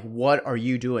just like, what are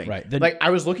you doing? Right.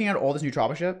 I was looking at all this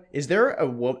nootropic shit. Is there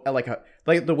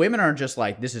the women are just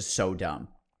like, this is so dumb.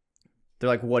 They're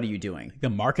like, what are you doing? The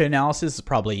market analysis is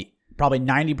probably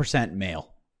 90%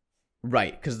 male.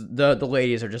 Right, because the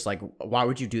ladies are just like, why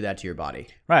would you do that to your body?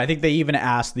 Right. I think they even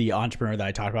asked the entrepreneur that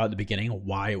I talked about at the beginning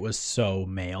why it was so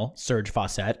male, Serge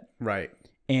Fawcett. Right.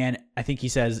 And I think he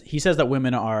says that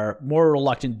women are more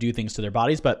reluctant to do things to their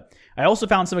bodies, but I also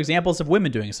found some examples of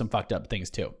women doing some fucked up things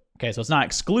too. Okay, so it's not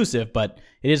exclusive, but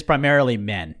it is primarily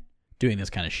men doing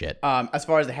this kind of shit. As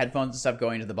far as the headphones and stuff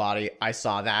going into the body, I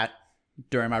saw that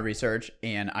during my research,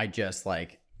 and I just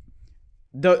like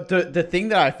the thing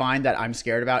that I find that I'm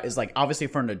scared about is like, obviously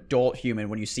for an adult human,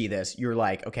 when you see this, you're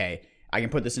like, okay, I can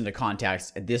put this into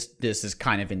context. This is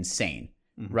kind of insane,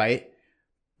 right?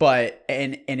 But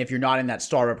and if you're not in that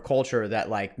startup culture that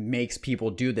like makes people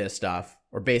do this stuff,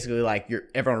 or basically like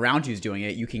everyone around you is doing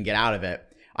it, you can get out of it.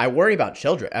 I worry about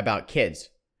kids,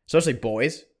 especially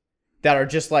boys that are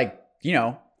just like, you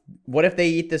know, what if they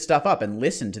eat this stuff up and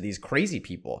listen to these crazy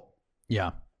people?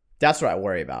 Yeah. That's what I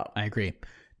worry about. I agree.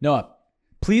 Noah,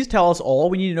 please tell us all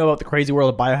we need to know about the crazy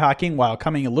world of biohacking while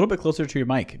coming a little bit closer to your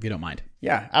mic, if you don't mind.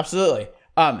 Yeah, absolutely.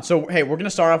 So, hey, we're going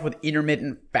to start off with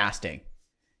intermittent fasting.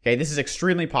 Okay, this is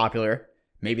extremely popular.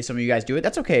 Maybe some of you guys do it.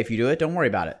 That's okay if you do it. Don't worry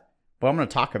about it. But I'm going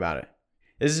to talk about it.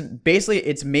 This is basically,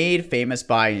 it's made famous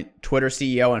by Twitter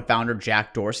CEO and founder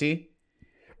Jack Dorsey.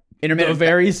 The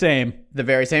very same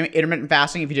intermittent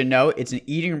fasting. If you didn't know, it's an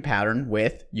eating pattern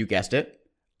with, you guessed it,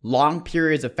 long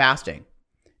periods of fasting.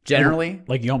 Generally,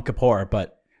 like Yom Kippur,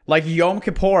 but they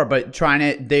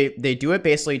do it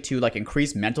basically to like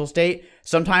increase mental state.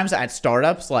 Sometimes at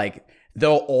startups, like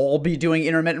they'll all be doing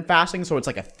intermittent fasting, so it's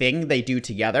like a thing they do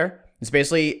together. It's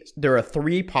basically, there are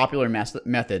 3 popular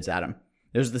methods, Adam.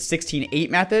 There's the 16-8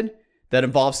 method that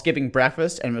involves skipping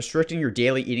breakfast and restricting your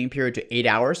daily eating period to 8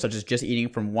 hours, such as just eating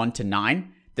from 1 to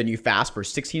 9. Then you fast for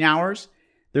 16 hours.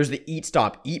 There's the eat,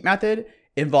 stop, eat method.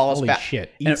 Involves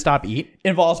stop, eat.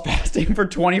 Involves fasting for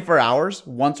 24 hours,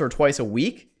 once or twice a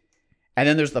week. And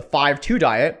then there's the 5-2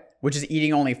 diet, which is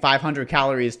eating only 500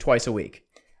 calories twice a week.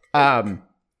 I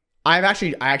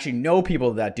actually know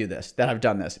people that do this, that have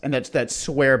done this, and that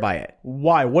swear by it.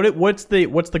 Why? What's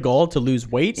the goal? To lose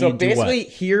weight? So basically,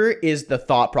 here is the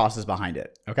thought process behind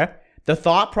it. Okay. The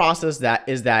thought process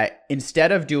is that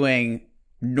instead of doing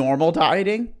normal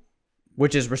dieting,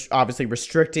 which is obviously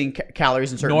restricting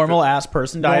calories and certain normal ass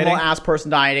person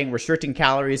dieting, restricting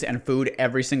calories and food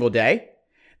every single day,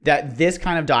 that this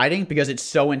kind of dieting, because it's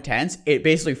so intense, it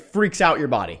basically freaks out your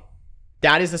body.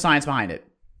 That is the science behind it,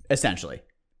 essentially.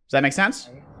 Does that make sense?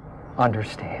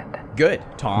 Understand. Good,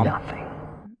 Tom.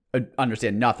 Nothing.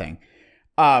 Understand nothing.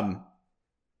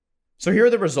 So here are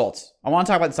the results. I want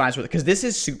to talk about the science with it, because this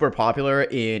is super popular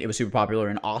it was super popular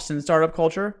in Austin startup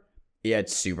culture. Yeah,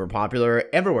 it's super popular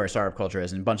everywhere startup culture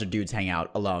is, and a bunch of dudes hang out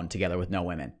alone together with no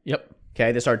women. Yep.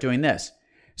 Okay, they start doing this.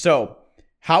 So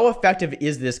how effective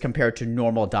is this compared to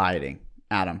normal dieting,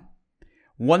 Adam?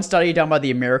 One study done by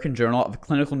the American Journal of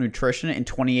Clinical Nutrition in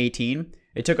 2018,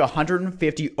 it took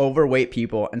 150 overweight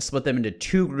people and split them into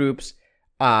 2 groups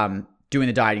doing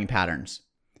the dieting patterns.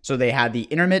 So they had the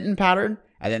intermittent pattern,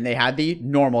 and then they had the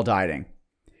normal dieting.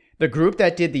 The group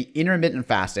that did the intermittent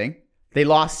fasting, they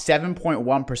lost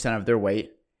 7.1% of their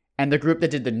weight, and the group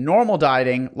that did the normal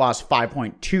dieting lost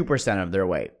 5.2% of their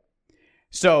weight.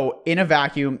 So in a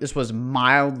vacuum, this was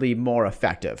mildly more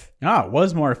effective. Ah, it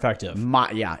was more effective.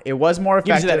 Yeah, it was more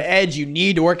effective. Gives you that edge you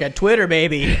need to work at Twitter,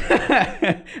 baby.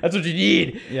 That's what you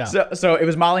need. Yeah. So it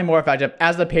was mildly more effective.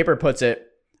 As the paper puts it,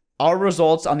 our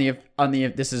results on the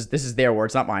this is their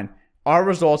words, not mine. Our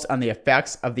results on the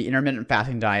effects of the intermittent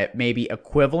fasting diet may be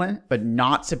equivalent, but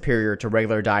not superior to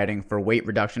regular dieting for weight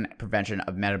reduction and prevention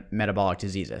of metabolic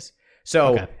diseases.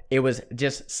 So It was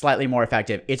just slightly more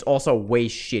effective. It's also way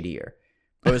shittier.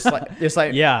 It's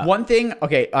like yeah. One thing.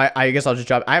 Okay, I guess I'll just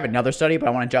jump. I have another study, but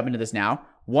I want to jump into this now.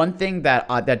 One thing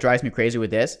that drives me crazy with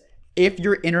this: if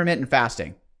you're intermittent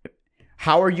fasting,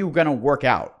 how are you gonna work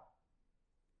out?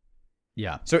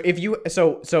 Yeah. So if you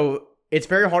so it's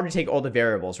very hard to take all the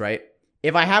variables, right?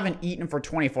 If I haven't eaten for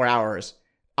 24 hours,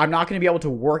 I'm not going to be able to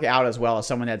work out as well as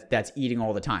someone that's eating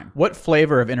all the time. What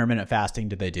flavor of intermittent fasting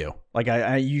did they do? Like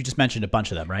you just mentioned a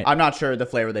bunch of them, right? I'm not sure the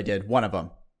flavor they did. One of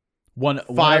them. 5,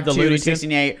 2,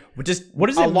 16-8, what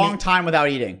is a long time without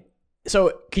eating.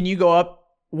 So can you go up?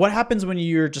 What happens when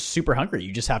you're just super hungry?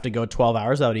 You just have to go 12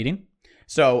 hours without eating?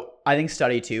 So I think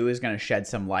study 2 is going to shed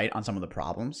some light on some of the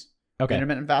problems of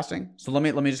intermittent fasting. So let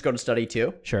me just go to study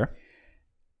 2. Sure.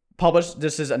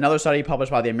 This is another study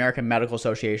published by the American Medical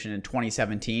Association in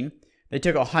 2017. They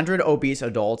took 100 obese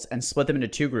adults and split them into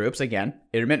 2 groups. Again,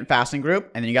 intermittent fasting group,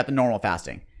 and then you got the normal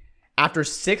fasting. After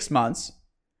 6 months,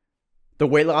 the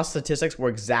weight loss statistics were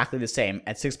exactly the same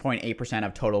at 6.8%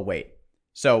 of total weight.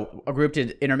 So a group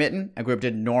did intermittent, a group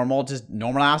did normal, just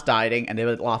normal ass dieting, and they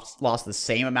lost the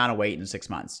same amount of weight in 6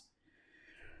 months.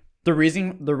 The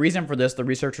reason for this, the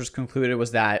researchers concluded,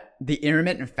 was that the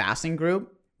intermittent fasting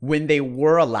group, when they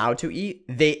were allowed to eat,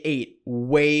 they ate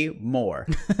way more.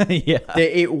 Yeah. They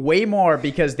ate way more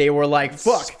because they were like,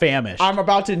 fuck, famished. I'm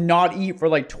about to not eat for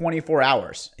like 24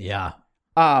 hours. Yeah.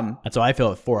 Um, That's how I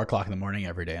feel at 4 o'clock in the morning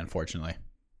every day, unfortunately.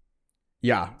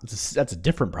 yeah. That's a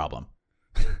different problem.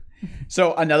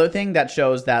 So another thing that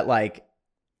shows that, like,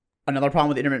 another problem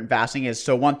with intermittent fasting is,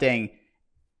 so one thing,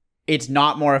 it's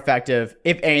not more effective.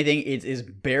 If anything, it is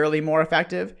barely more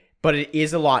effective, but it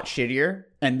is a lot shittier.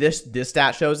 And this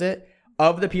stat shows it.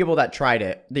 Of the people that tried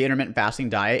it, the intermittent fasting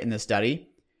diet in this study,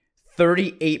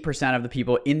 38% of the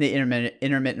people in the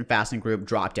intermittent fasting group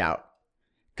dropped out,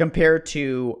 compared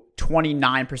to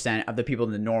 29% of the people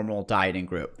in the normal dieting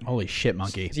group. Holy shit,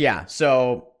 monkey. Yeah,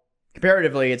 so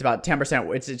comparatively, it's about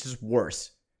 10%. It's just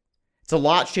worse. It's a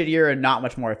lot shittier and not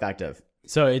much more effective.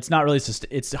 So it's not really,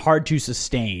 it's hard to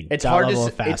sustain. It's that hard level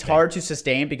of to fasting. it's hard to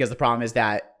sustain, because the problem is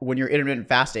that when you're intermittent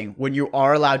fasting, when you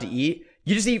are allowed to eat,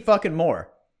 you just eat fucking more.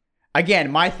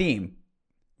 Again, my theme,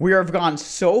 we have gone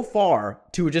so far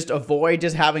to just avoid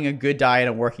just having a good diet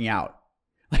and working out.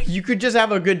 Like, you could just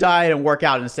have a good diet and work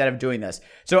out instead of doing this.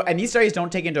 So, and these studies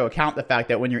don't take into account the fact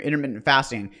that when you're intermittent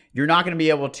fasting, you're not going to be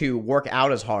able to work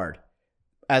out as hard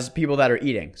as people that are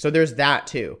eating. So there's that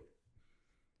too.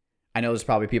 I know there's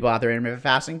probably people out there intermittent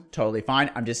fasting, totally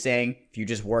fine. I'm just saying, if you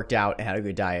just worked out and had a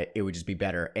good diet, it would just be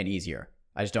better and easier.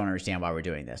 I just don't understand why we're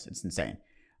doing this. It's insane.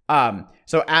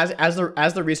 So as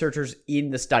the researchers in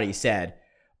the study said,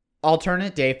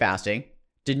 alternate day fasting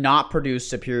did not produce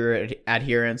superior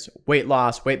adherence, weight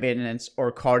loss, weight maintenance,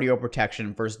 or cardio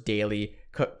protection versus daily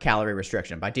calorie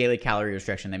restriction. By daily calorie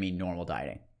restriction, they mean normal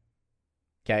dieting.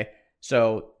 Okay?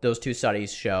 So those two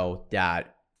studies show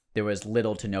that there was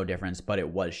little to no difference, but it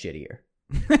was shittier.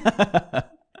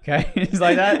 Okay? It's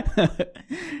like that?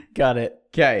 Got it.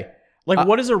 Okay. Like,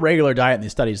 what is a regular diet in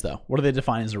these studies, though? What do they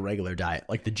define as a regular diet?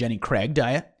 Like the Jenny Craig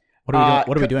diet? What are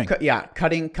we doing?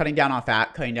 Cutting down on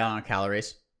fat, cutting down on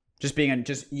calories. Just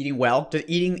eating well, just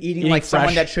eating like fresh,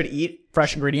 someone that should eat.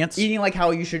 Fresh ingredients. Eating like how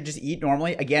you should just eat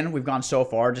normally. Again, we've gone so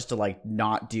far just to like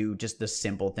not do just the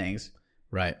simple things.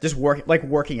 Right. Just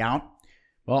working out.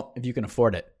 Well, if you can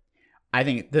afford it. I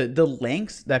think the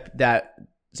lengths that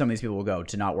some of these people will go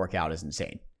to not work out is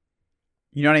insane.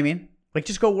 You know what I mean? Like,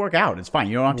 just go work out. It's fine.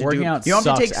 You don't have to Working out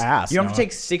sucks ass, You don't have to Noah.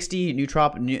 take 60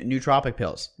 nootropic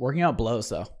pills. Working out blows,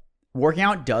 though. Working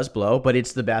out does blow, but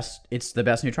it's the best. It's the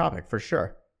best nootropic for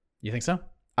sure. You think so?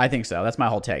 I think so. That's my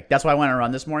whole take. That's why I went on a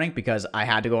run this morning, because I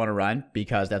had to go on a run,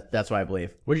 because that's what I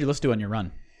believe. What did you listen to on your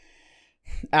run?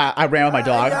 I ran with my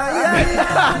dog.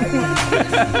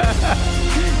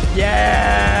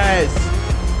 Yes.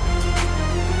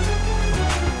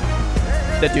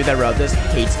 The dude that wrote this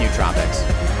hates nootropics.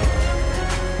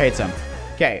 Hates them.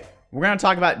 Okay, we're gonna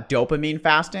talk about dopamine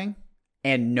fasting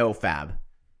and NoFab.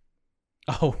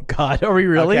 Oh God, are we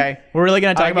really? Okay. We're really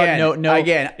gonna talk about no?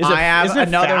 Again, Is it- I have isn't it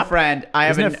another FAP? friend.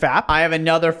 Isn't it FAP? I have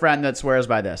another friend that swears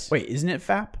by this. Wait, isn't it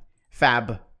FAP?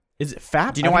 Fab. Is it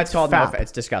FAP? Do you know why it's called FAP? NoFab?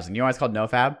 It's disgusting. You know why it's called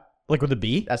NoFab? Like with a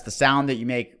B? That's the sound that you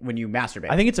make when you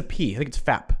masturbate. I think it's a P. I think it's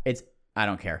FAP. I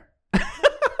don't care.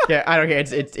 Yeah, I don't care.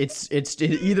 It's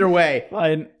either way.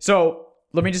 Fine. So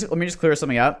let me just clear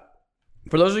something up.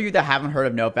 For those of you that haven't heard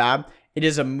of NoFab, it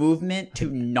is a movement to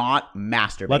not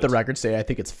masturbate. Let the record say I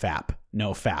think it's FAP.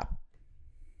 No FAP.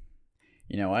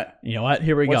 You know what? You know what?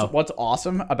 Here we go. What's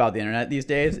awesome about the internet these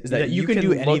days is that you can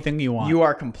do anything you want. You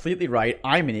are completely right.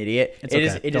 I'm an idiot. It's It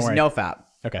okay. is Don't worry. NoFap.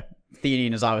 Okay.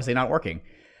 Theanine is obviously not working.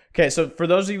 Okay, so for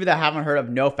those of you that haven't heard of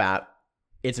NoFap,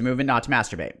 it's a movement not to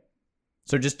masturbate.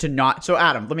 So just to not. So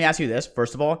Adam, let me ask you this.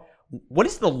 First of all, what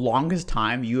is the longest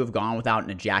time you have gone without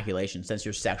an ejaculation since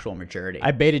your sexual maturity?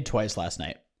 I baited twice last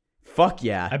night. Fuck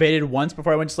yeah. I baited once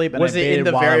before I went to sleep. And Was I it in baited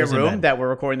the while I very was in room bed. that we're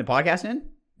recording the podcast in?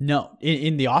 No,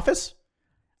 in the office.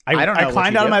 I don't know I what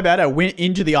climbed you out of do. my bed. I went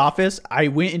into the office. I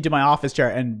went into my office chair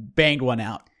and banged one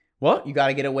out. Well, you got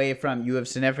to get away from you have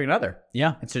significant other.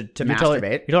 Yeah. And to You're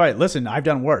masturbate. You're right. Listen, I've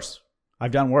done worse.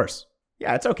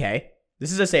 Yeah, it's okay.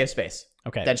 This is a safe space.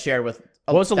 Okay. That's shared with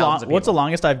What's the thousands of people. What's the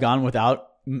longest I've gone without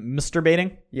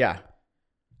masturbating? Yeah.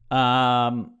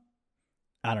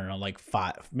 I don't know, like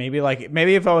 5. Maybe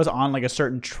if I was on like a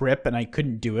certain trip and I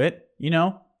couldn't do it, you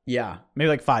know, Yeah. maybe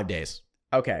like 5 days.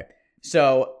 Okay.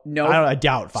 So I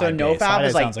doubt 5 So days. NoFap 5 is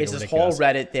days like sounds it's this ridiculous. whole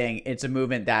Reddit thing. It's a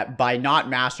movement that by not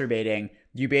masturbating,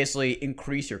 you basically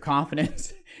increase your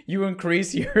confidence, you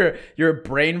increase your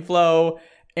brain flow,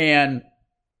 and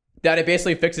That it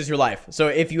basically fixes your life. So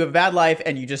if you have a bad life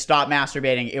and you just stop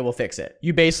masturbating, it will fix it.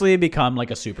 You basically become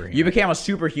like a superhuman. You became a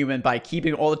superhuman by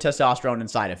keeping all the testosterone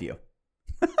inside of you.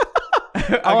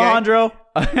 Alejandro.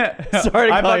 Sorry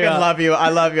to I call you fucking out. love you. I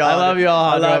love you. I love you,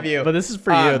 Alejandro. I love you. But this is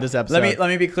for you, this episode. Let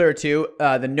me be clear too.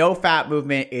 The no fap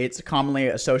movement, it's commonly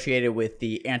associated with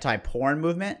the anti-porn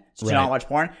movement. So do Right. not watch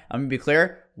porn. Let me be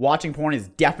clear. Watching porn is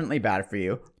definitely bad for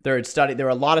you. There are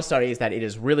a lot of studies that it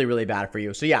is really, really bad for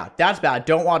you. So yeah, that's bad.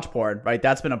 Don't watch porn, right?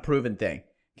 That's been a proven thing.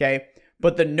 Okay.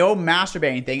 But the no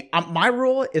masturbating thing, my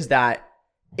rule is that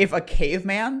if a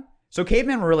caveman, so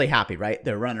cavemen were really happy, right?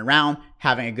 They're running around,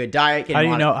 having a good diet. How do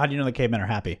you know the cavemen are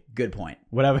happy? Good point.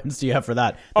 What evidence do you have for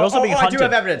that? They're also being I hunted. do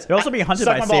have evidence. They're also being hunted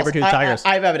Suck by my balls. saber-toothed tigers.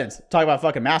 I have evidence. Talk about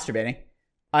fucking masturbating.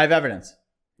 I have evidence.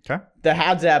 Okay. The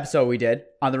Hadza episode we did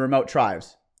on the remote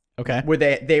tribes, Okay. where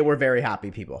they were very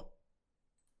happy people.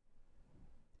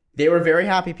 They were very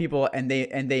happy people, and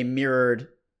they mirrored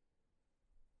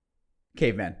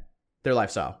cavemen, their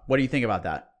lifestyle. What do you think about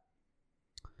that?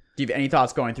 Do you have any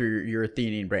thoughts going through your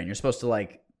Athenian brain? You're supposed to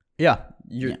like, Yeah.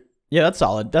 you're, Yeah, that's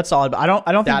solid. That's solid. But I don't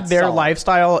think That's their solid.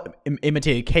 lifestyle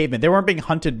imitated cavemen. They weren't being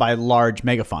hunted by large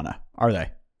megafauna, are they?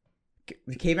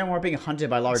 the cavemen weren't being hunted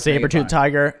by large Saber-toothed megafauna.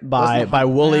 tiger by Wasn't the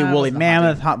woolly hunt- woolly wasn't the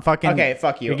mammoth. Fucking Okay,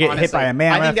 fuck you. You get hit Honestly, by a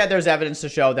mammoth. I think that there's evidence to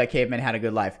show that cavemen had a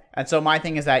good life. And so my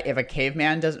thing is that if a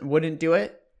caveman wouldn't do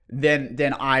it, then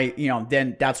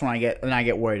that's when I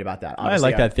get worried about that. I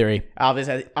Obviously, like that theory.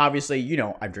 Obviously,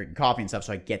 I'm drinking coffee and stuff,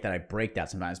 so I get that I break that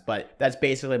sometimes. But that's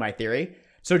basically my theory.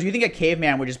 So do you think a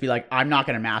caveman would just be like, I'm not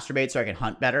going to masturbate so I can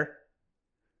hunt better?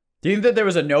 Do you think that there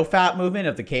was a no fat movement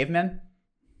of the cavemen?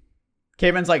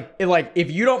 Cavemen's like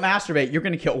if you don't masturbate, you're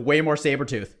going to kill way more saber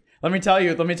tooth. Let me tell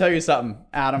you something,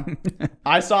 Adam.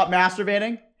 I stopped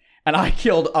masturbating and I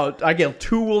killed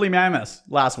 2 woolly mammoths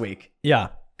last week Yeah.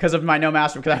 because of my no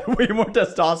masturbation, because I have way more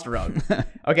testosterone.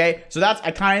 Okay, so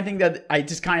I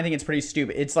just kind of think it's pretty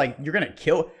stupid. It's like you're gonna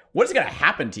kill. What is gonna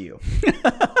happen to you?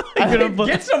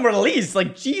 Get some release,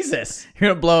 like Jesus. You're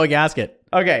going to blow a gasket.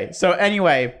 Okay, so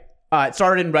anyway, it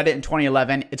started in Reddit in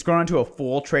 2011. It's grown into a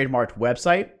full trademarked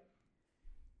website,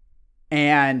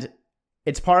 and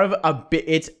it's part of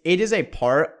it is a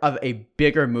part of a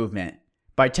bigger movement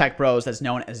by tech bros that's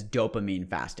known as dopamine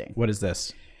fasting. What is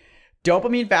this?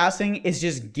 Dopamine fasting is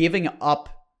just giving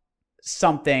up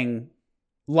something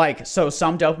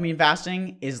some dopamine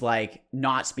fasting is like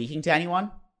not speaking to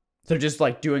anyone. So just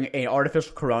like doing an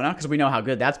artificial corona, because we know how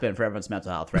good that's been for everyone's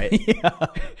mental health, right? Yeah.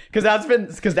 Because that's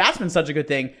been such a good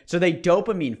thing. So they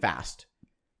dopamine fast.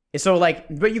 So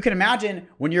but you can imagine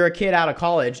when you're a kid out of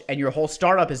college and your whole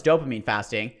startup is dopamine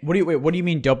fasting. What do you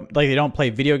mean dope? Like they don't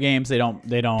play video games? They don't.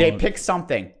 They pick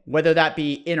something, whether that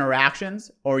be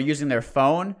interactions or using their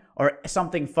phone or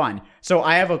something fun. So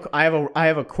I have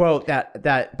a quote that.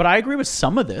 But I agree with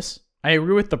some of this. I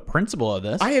agree with the principle of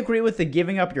this. I agree with the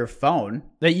giving up your phone.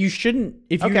 That you shouldn't.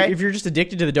 If you're just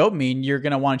addicted to the dopamine, you're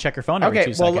gonna want to check your phone every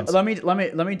 2 seconds. Let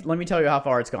me tell you how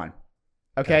far it's gone.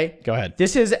 Okay, go ahead.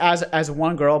 This is as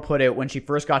one girl put it when she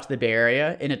first got to the Bay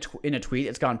Area in a tweet.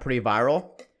 It's gone pretty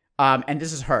viral. And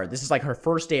this is her. This is like her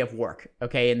first day of work.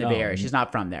 Okay, in the Bay Area. She's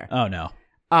not from there. Oh no.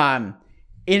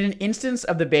 In an instance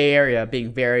of the Bay Area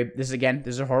being very,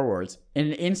 these are her words. In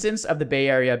an instance of the Bay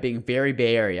Area being very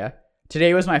Bay Area,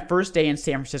 today was my first day in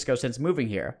San Francisco since moving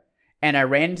here, and I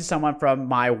ran into someone from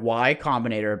my Y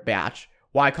Combinator batch.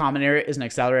 Y Combinator is an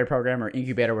accelerator program or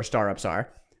incubator where startups are.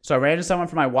 So I ran into someone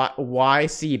from my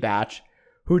YC batch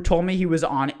who told me he was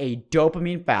on a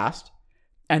dopamine fast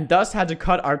and thus had to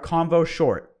cut our convo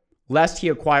short, lest he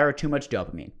acquire too much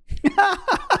dopamine.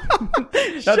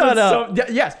 Shut up.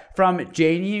 Yes, from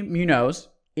Janie Munoz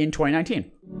in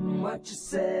 2019.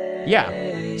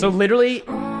 Yeah. So literally,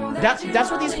 that's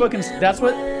what these fucking, that's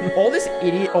what all these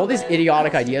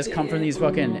idiotic ideas comes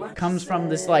from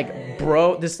this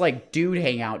like dude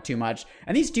hang out too much.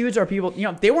 And these dudes are people,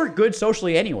 they weren't good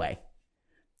socially anyway.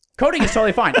 Coding is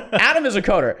totally fine. Adam is a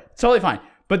coder. It's totally fine.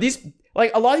 But these,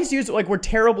 like, a lot of these dudes, like, were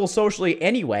terrible socially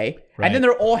anyway. Right. And then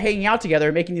they're all hanging out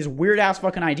together, making these weird ass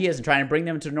fucking ideas and trying to bring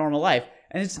them into normal life.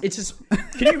 And it's just,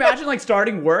 can you imagine, like,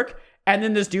 starting work and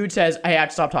then this dude says, hey, I have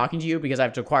to stop talking to you because I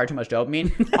have to acquire too much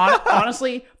dopamine?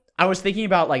 Honestly, I was thinking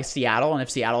about, like, Seattle and if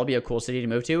Seattle would be a cool city to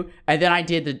move to. And then I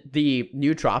did the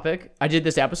new Tropic. I did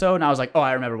this episode and I was like, oh,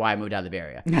 I remember why I moved out of the Bay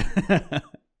Area.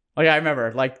 Like, I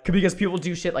remember, like, because people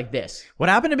do shit like this. What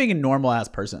happened to being a normal ass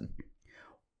person?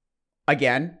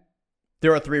 Again,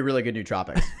 there are 3 really good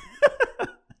nootropics.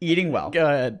 Eating well. Go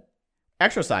ahead.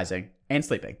 Exercising and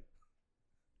sleeping.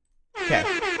 Okay.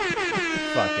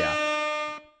 Fuck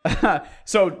yeah.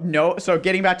 So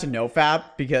getting back to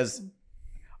NoFap, because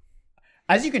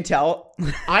As you can tell,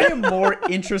 I am more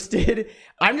interested.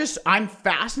 I'm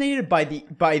fascinated by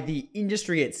the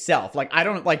industry itself. Like, I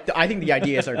think the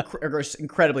ideas are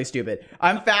incredibly stupid.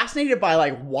 I'm fascinated by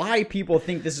like why people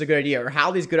think this is a good idea or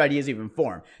how these good ideas even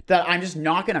form. That I'm just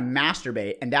not going to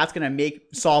masturbate and that's going to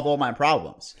solve all my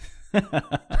problems.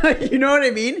 You know what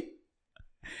I mean?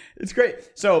 It's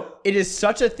great. So it is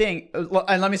such a thing.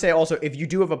 And let me say also, if you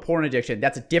do have a porn addiction,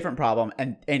 that's a different problem.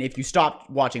 And if you stop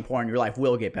watching porn, your life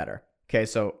will get better. Okay,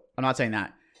 so I'm not saying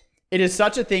that. It is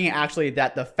such a thing, actually,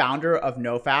 that the founder of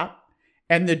NoFap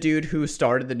and the dude who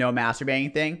started the no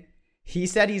masturbating thing, he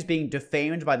said he's being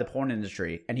defamed by the porn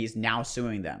industry and he's now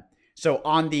suing them. So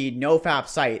on the NoFap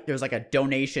site, there's like a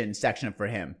donation section for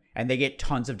him and they get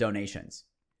tons of donations.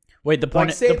 Wait, the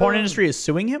porn industry is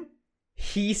suing him?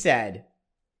 He said,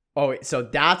 oh, so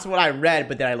that's what I read,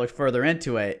 but then I looked further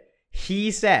into it.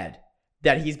 He said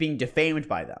that he's being defamed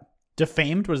by them.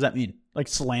 Defamed? What does that mean? Like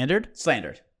slandered?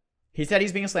 Slandered. He said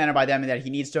he's being slandered by them and that he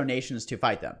needs donations to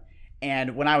fight them.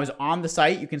 And when I was on the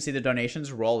site, you can see the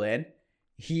donations roll in.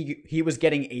 He was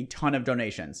getting a ton of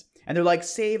donations. And they're like,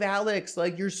 save Alex.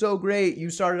 Like, you're so great. You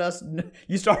started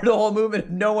the whole movement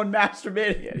of no one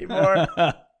masturbating anymore.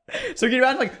 So can you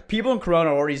imagine, like, people in Corona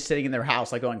are already sitting in their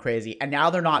house, like, going crazy. And now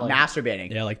they're not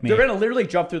masturbating. Yeah, like me. They're going to literally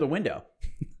jump through the window.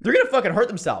 They're going to fucking hurt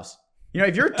themselves. You know,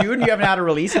 if you're a dude and you haven't had a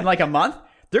release in like a month,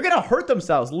 they're going to hurt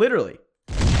themselves, literally.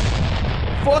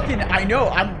 Fucking, I know.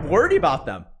 I'm worried about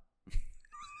them.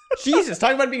 Jesus,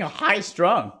 talking about being high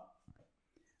strung.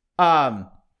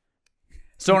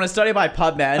 So in a study by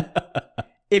PubMed,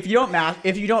 if you don't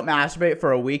masturbate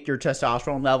for a week, your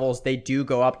testosterone levels, they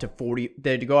go up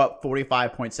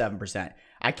 45.7%.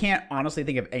 I can't honestly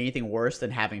think of anything worse than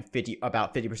having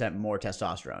about 50% more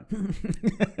testosterone.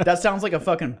 That sounds like a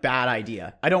fucking bad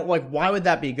idea. I don't like, why would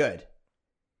that be good?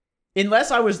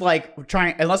 Unless I was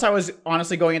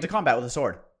honestly going into combat with a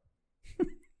sword.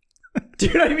 Do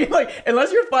you know what I mean? Like,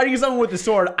 unless you're fighting someone with a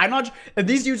sword,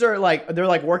 these dudes are like, they're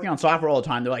like working on software all the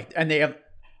time. They're like, and they have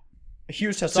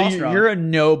huge testosterone. So you're a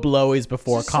no blowies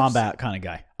before combat kind of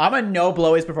guy. I'm a no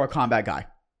blowies before combat guy.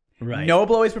 Right. No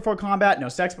blowies before combat, no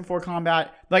sex before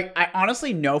combat. Like, I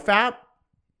honestly, NoFap,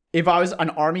 if I was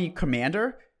an army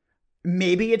commander,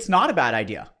 maybe it's not a bad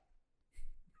idea.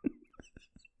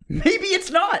 Maybe it's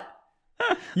not.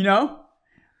 You know?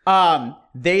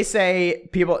 They say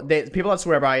people that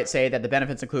swear by it say that the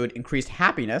benefits include increased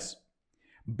happiness,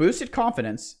 boosted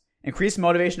confidence, increased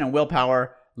motivation and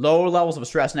willpower, lower levels of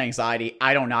stress and anxiety.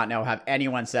 I do not know how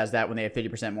anyone says that when they have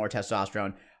 50% more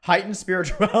testosterone. Heightened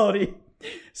spirituality,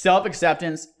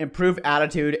 self-acceptance, improved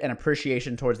attitude, and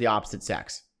appreciation towards the opposite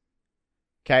sex.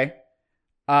 Okay?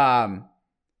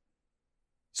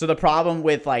 So the problem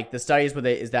with like the studies with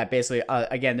it is that basically,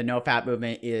 again, the NoFap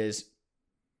movement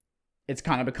it's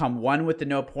kind of become one with the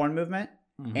no porn movement.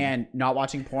 Mm-hmm. And not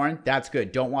watching porn. That's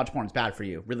good. Don't watch porn. It's bad for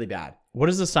you. Really bad. What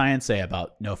does the science say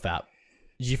about NoFap?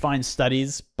 Did you find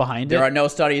studies behind it? There are no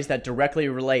studies that directly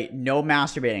relate no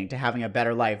masturbating to having a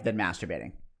better life than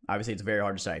masturbating. Obviously, it's very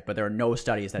hard to say, but there are no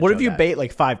studies that What show if you that. bait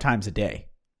like 5 times a day?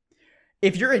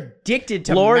 If you're addicted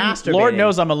to masturbating... Lord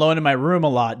knows I'm alone in my room a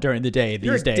lot during the day these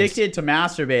days. If you're addicted to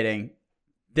masturbating,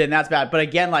 then that's bad. But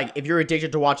again, like, if you're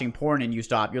addicted to watching porn and you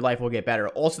stop, your life will get better.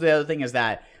 Also, the other thing is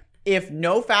that if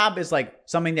NoFap is like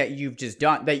something that you've just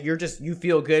done, that you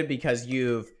feel good because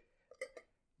you've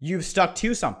stuck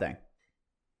to something.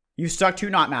 You've stuck to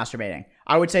not masturbating.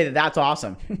 I would say that that's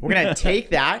awesome. We're gonna take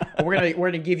that. And we're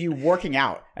gonna give you working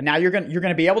out, and now you're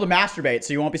gonna be able to masturbate,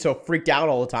 so you won't be so freaked out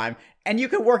all the time. And you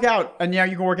can work out, and now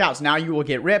you can work out. So now you will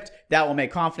get ripped. That will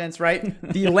make confidence, right?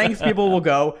 The lengths people will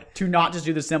go to not just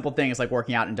do the simple things like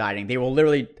working out and dieting. They will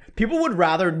literally. People would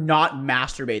rather not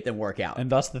masturbate than work out, and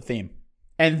thus the theme.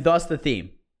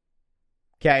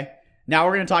 Okay. Now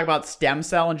we're gonna talk about stem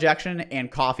cell injection and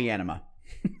coffee enema.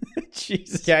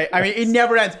 Jesus. Okay, I mean, it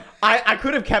never ends. I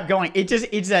could have kept going.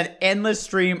 It's an endless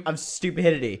stream of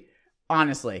stupidity.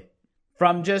 Honestly,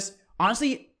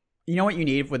 you know what you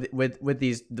need with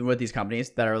these companies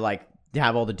that are like, they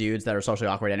have all the dudes that are socially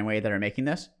awkward anyway that are making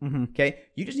this. Mm-hmm. Okay,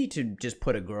 you just need to just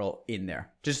put a girl in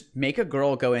there. Just make a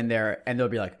girl go in there, and they'll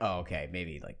be like, oh, okay,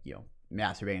 maybe like, you know,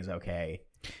 masturbating is okay.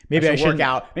 Maybe I should work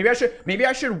out. Maybe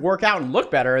I should work out and look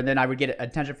better, and then I would get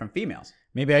attention from females.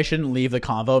 Maybe I shouldn't leave the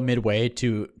convo midway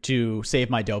to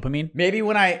save my dopamine. Maybe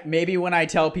when I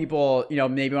tell people, you know,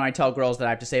 maybe when I tell girls that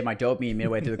I have to save my dopamine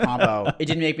midway through the convo, it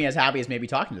didn't make me as happy as maybe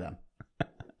talking to them.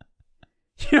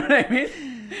 You know what I mean?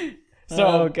 So,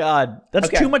 oh God, that's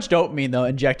too much dopamine though.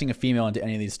 Injecting a female into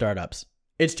any of these startups.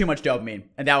 It's too much dopamine,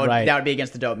 and that would Right. be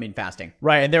against the dopamine fasting.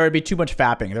 Right, and there would be too much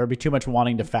fapping. There would be too much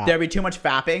wanting to fap. There'd be too much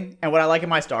fapping, and what I like in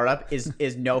my startup is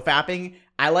no fapping.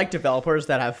 I like developers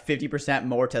that have 50%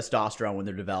 more testosterone when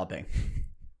they're developing.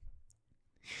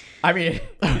 I mean,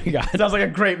 Oh my God. it sounds like a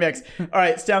great mix. All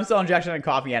right, stem cell injection and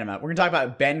coffee enema. We're gonna talk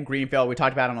about Ben Greenfield. We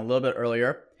talked about him a little bit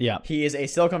earlier. Yeah. He is a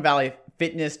Silicon Valley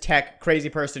fitness tech crazy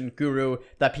person guru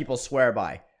that people swear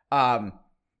by.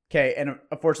 Okay, and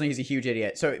unfortunately, he's a huge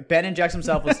idiot. So Ben injects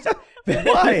himself with.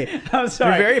 Why? I'm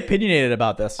sorry. You're very opinionated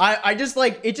about this. I just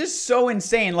like it's just so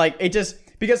insane. Like it just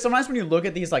because sometimes when you look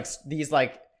at these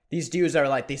dudes that are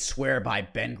like they swear by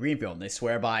Ben Greenfield and they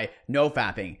swear by no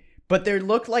fapping, but they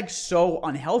look like so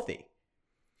unhealthy.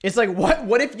 It's like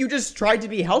what if you just tried to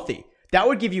be healthy? That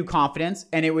would give you confidence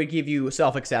and it would give you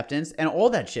self-acceptance and all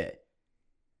that shit.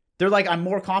 They're like, I'm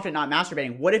more confident not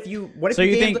masturbating. What if you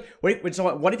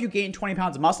gain 20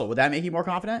 pounds of muscle? Would that make you more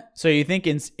confident? So you think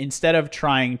instead of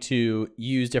trying to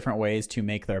use different ways to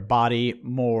make their body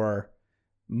more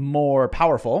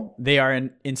powerful, they are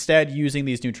instead using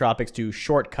these nootropics to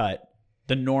shortcut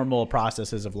the normal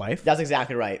processes of life? That's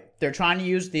exactly right. They're trying to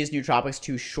use these nootropics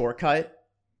to shortcut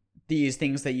these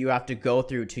things that you have to go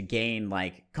through to gain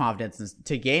like confidence and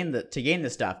to gain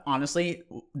this stuff. Honestly,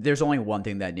 there's only one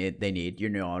thing that they need. You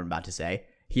know what I'm about to say.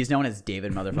 He's known as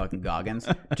David motherfucking Goggins.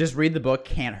 Just read the book,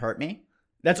 Can't Hurt Me.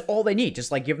 That's all they need.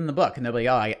 Just like give them the book and they'll be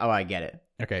like, I get it.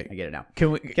 Okay. I get it now.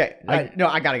 Can we? Okay. No,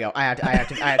 I gotta go. I have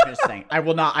to finish this thing. I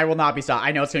will not be stopped.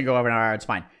 I know it's gonna go over an hour. It's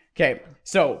fine. Okay.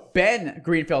 So Ben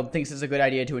Greenfield thinks it's a good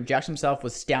idea to inject himself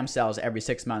with stem cells every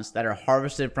 6 months that are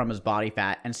harvested from his body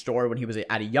fat and stored when he was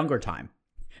at a younger time.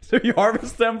 So he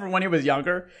harvests them from when he was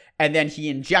younger, and then he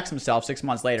injects himself 6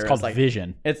 months later. It's called like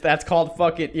vision. That's called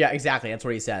fucking yeah, exactly. That's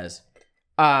what he says.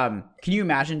 Can you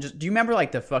imagine? Do you remember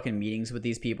like the fucking meetings with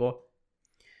these people?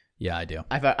 Yeah, I do.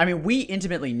 I mean, we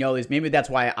intimately know these. Maybe that's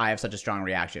why I have such a strong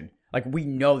reaction. Like we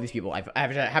know these people. I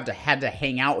had to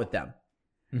hang out with them,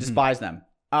 despise them.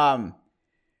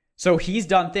 So he's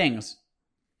done things.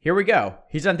 Here we go.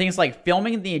 He's done things like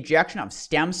filming the injection of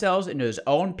stem cells into his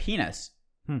own penis.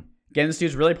 Again, this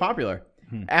dude's really popular.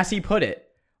 As he put it,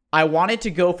 I wanted to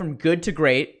go from good to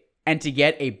great and to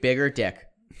get a bigger dick.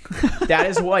 That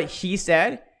is what he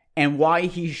said and why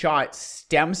he shot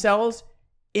stem cells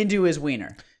into his wiener.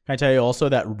 Can I tell you also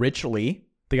that Rich Lee,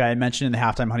 the guy I mentioned in the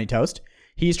Halftime Honey Toast,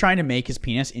 he's trying to make his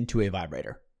penis into a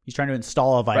vibrator. He's trying to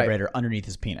install a vibrator underneath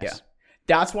his penis. Yeah.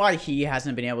 That's why he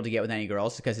hasn't been able to get with any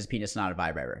girls because his penis is not a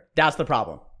vibrator. That's the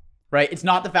problem, right? It's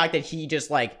not the fact that he just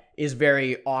like is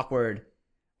very awkward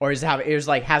or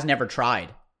has never tried.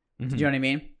 Do you know what I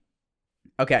mean?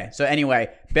 Okay, so anyway,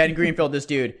 Ben Greenfield, this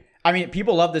dude. I mean,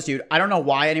 people love this dude. I don't know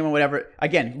why anyone would ever.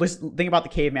 Again, think about the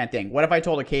caveman thing. What if I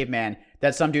told a caveman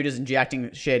that some dude is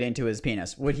injecting shit into his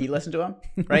penis? Would he listen to him?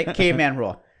 Right? Caveman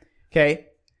rule. Okay,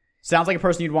 sounds like a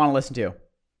person you'd want to listen to.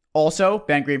 Also,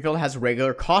 Ben Greenfield has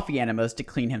regular coffee enemas to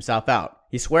clean himself out.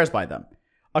 He swears by them.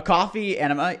 A coffee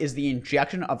enema is the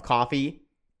injection of coffee,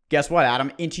 guess what,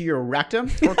 Adam, into your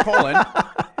rectum or colon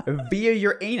via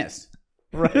your anus.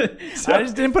 Right? So I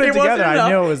just didn't put it together. I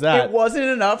knew it was that. It wasn't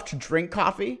enough to drink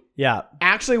coffee. Yeah.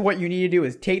 Actually, what you need to do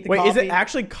is take the coffee. Wait, is it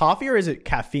actually coffee or is it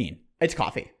caffeine? It's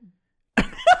coffee.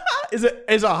 Is it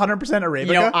 100% Arabica?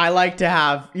 You know, I like to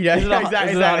have.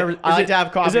 Exactly. I like to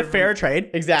have coffee. Is it fair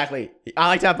trade? Exactly. I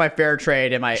like to have my fair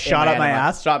trade in my Shot up my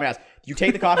ass. Shot up my ass. You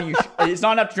take the coffee. It's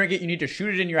not enough to drink it. You need to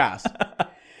shoot it in your ass.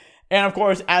 And of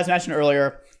course, as mentioned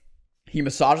earlier, he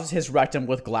massages his rectum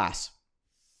with glass.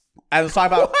 And let's talk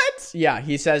about what? Yeah,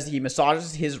 he says he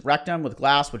massages his rectum with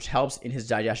glass, which helps in his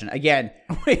digestion. Again,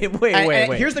 wait.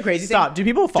 Here's the crazy thing. Do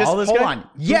people follow this guy? Hold on.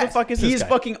 Yes, Who the fuck is this he's guy?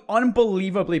 fucking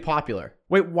unbelievably popular.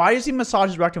 Wait, why does he massage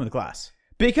his rectum with glass?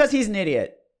 Because he's an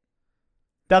idiot.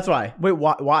 That's why. Wait,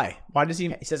 why? Why does he?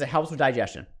 He says it helps with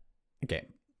digestion. Okay.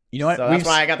 You know what? So that's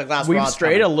why I got the glass. We've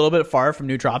strayed a little bit far from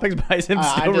nootropics, but I'm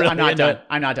still really I'm not into done. it.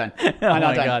 I'm not done. Oh I'm not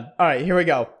my done. God. All right, here we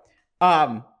go.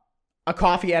 A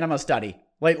coffee enema study.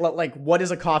 Like, what does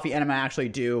a coffee enema actually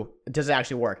do? Does it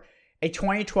actually work? A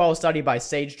 2012 study by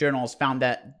Sage Journals found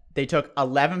that they took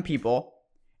 11 people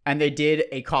and they did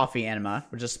a coffee enema,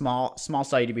 which is a small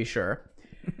study to be sure.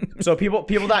 So people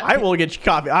that I will get you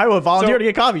coffee. I will volunteer to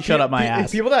get coffee. Shut up my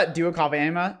ass. People that do a coffee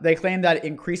enema, they claim that it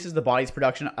increases the body's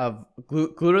production of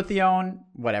glutathione,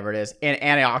 whatever it is, and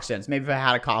antioxidants. Maybe if I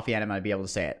had a coffee enema, I'd be able to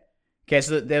say it. Okay,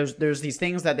 so there's these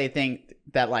things that they think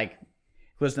that like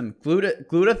them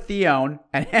glutathione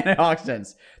and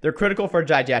antioxidants. They're critical for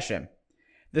digestion.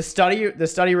 The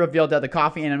study revealed that the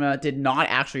coffee enema did not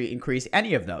actually increase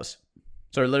any of those.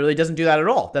 So it literally doesn't do that at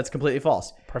all. That's completely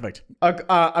false. Perfect.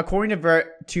 According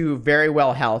to Very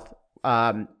Well Health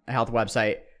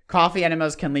website, Coffee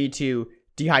enemas can lead to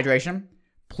dehydration,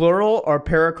 pleural or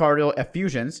pericardial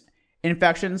effusions,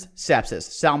 infections, sepsis,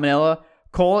 salmonella,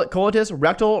 colitis,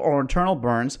 rectal or internal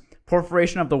burns,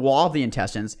 perforation of the wall of the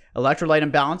intestines, electrolyte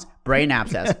imbalance, brain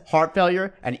abscess, heart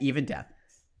failure, and even death.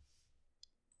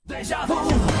 So fucking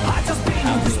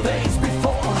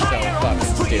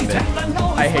stupid.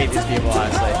 I hate these people,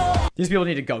 honestly. These people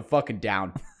need to go fucking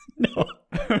down. No.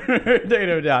 They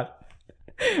go down.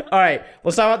 All right,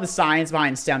 let's talk about the science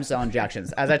behind stem cell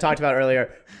injections. As I talked about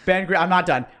earlier, I'm not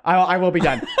done. I will be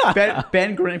done.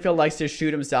 Ben Greenfield likes to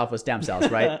shoot himself with stem cells,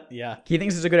 right? Yeah. He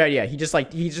thinks it's a good idea. He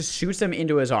just shoots them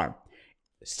into his arm.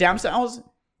 Stem cells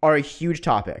are a huge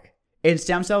topic, and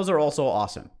stem cells are also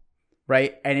awesome,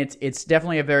 right? And it's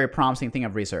definitely a very promising thing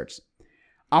of research.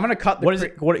 I'm gonna cut. What is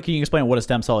it? What can you explain what a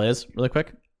stem cell is, really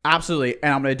quick? Absolutely,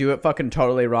 and I'm gonna do it fucking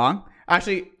totally wrong.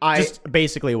 Actually, just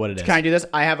basically what it is. Can I do this?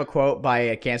 I have a quote by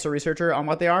a cancer researcher on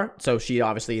what they are. So she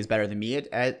obviously is better than me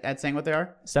at saying what they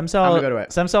are. Stem cell. I'm gonna go to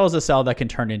it. Stem cell is a cell that can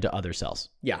turn into other cells.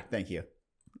 Yeah, thank you.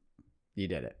 You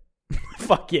did it.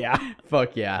 Fuck yeah.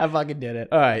 Fuck yeah. I fucking did it.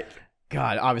 All right.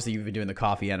 God, obviously you've been doing the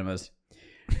coffee enemas.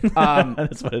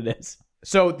 That's what it is.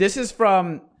 So this is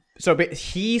from. So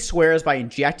he swears by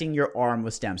injecting your arm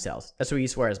with stem cells. That's what he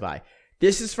swears by.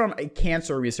 This is from a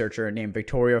cancer researcher named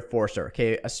Victoria Forster.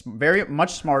 Okay, a very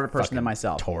much smarter person than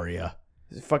myself. Toria.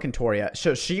 Fucking Toria.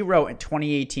 So she wrote in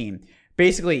 2018.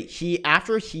 Basically,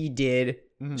 after he did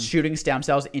shooting stem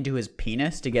cells into his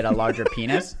penis to get a larger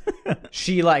penis,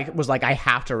 she was like, I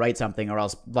have to write something, or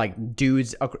else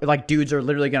dudes are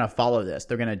literally gonna follow this.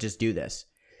 They're gonna just do this.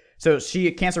 So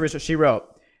cancer research. She wrote,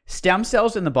 stem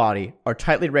cells in the body are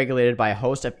tightly regulated by a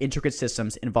host of intricate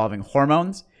systems involving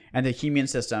hormones and the immune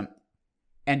system,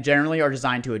 and generally are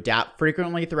designed to adapt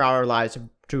frequently throughout our lives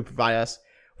to provide us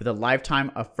with a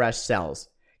lifetime of fresh cells.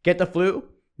 Get the flu?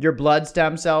 Your blood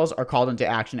stem cells are called into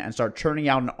action and start churning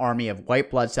out an army of white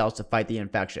blood cells to fight the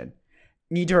infection.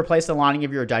 Need to replace the lining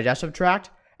of your digestive tract?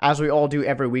 As we all do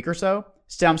every week or so,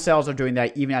 stem cells are doing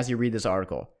that even as you read this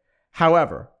article.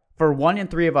 However, for 1 in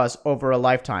 3 of us over a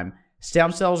lifetime,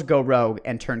 stem cells go rogue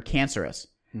and turn cancerous.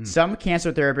 Some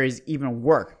cancer therapies even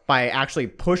work by actually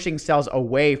pushing cells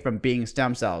away from being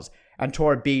stem cells and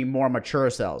toward being more mature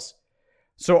cells.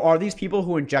 So are these people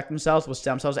who inject themselves with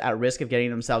stem cells at risk of getting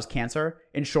themselves cancer?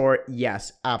 In short,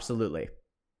 yes, absolutely.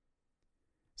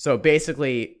 So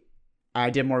basically, I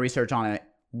did more research on it.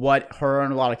 What her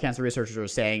and a lot of cancer researchers are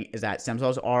saying is that stem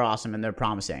cells are awesome and they're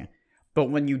promising. But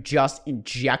when you just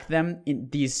inject them in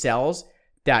these cells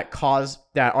that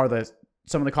are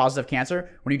some of the causes of cancer,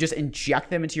 when you just inject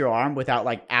them into your arm without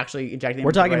actually injecting them,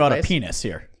 we're talking about place, a penis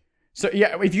here. So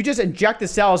yeah, if you just inject the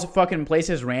cells fucking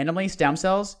places randomly, stem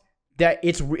cells,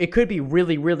 it could be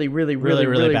really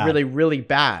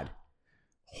bad,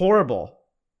 horrible.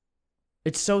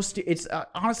 It's so it's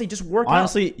honestly just work.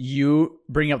 Honestly, you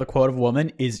bringing up the quote of a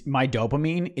woman is my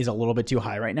dopamine is a little bit too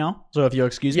high right now. So if you'll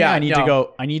excuse me, I need to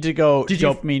go.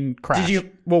 Dopamine crash. Did you?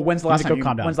 Well, when's the last time?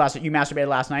 Calm down. When's the last time you masturbated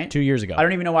last night? 2 years ago. I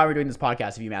don't even know why we're doing this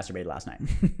podcast if you masturbated last night.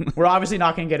 We're obviously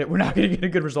not going to get it. We're not going to get a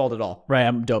good result at all. Right,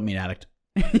 I'm a dopamine addict.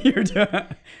 You're doing. All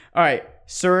right,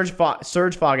 Serge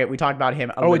Foggett. We talked about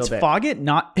him a little bit. Oh, it's Foggett,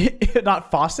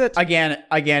 not Fawcett. Again,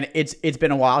 it's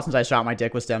been a while since I shot my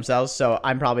dick with stem cells, so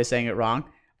I'm probably saying it wrong.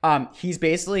 He's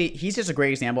just a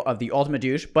great example of the ultimate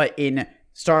douche, but in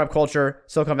startup culture,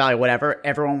 Silicon Valley, whatever,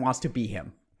 everyone wants to be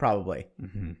him, probably.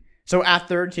 Mm-hmm. So at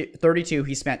 32,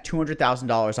 he spent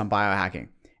 $200,000 on biohacking.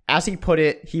 As he put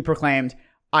it, he proclaimed,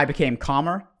 I became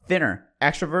calmer, thinner,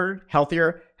 extroverted,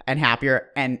 healthier, and happier,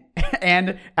 and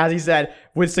as he said,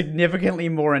 with significantly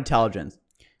more intelligence.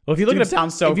 Well, if you look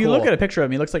look at a picture of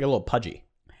him, he looks like a little pudgy.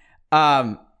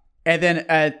 And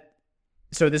then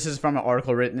so this is from an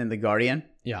article written in The Guardian.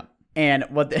 Yeah. And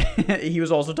he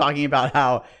was also talking about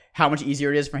how much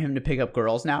easier it is for him to pick up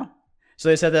girls now. So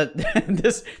they said that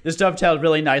this dovetailed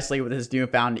really nicely with his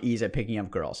newfound ease at picking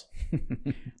up girls.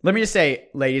 Let me just say,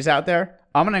 ladies out there,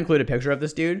 I'm going to include a picture of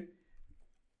this dude.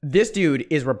 This dude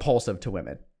is repulsive to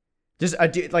women. Just a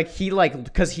dude,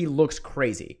 because he looks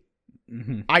crazy.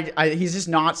 Mm-hmm. He's just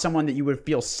not someone that you would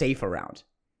feel safe around.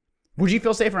 Would you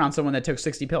feel safe around someone that took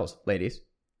 60 pills, ladies?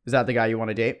 Is that the guy you want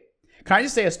to date? Can I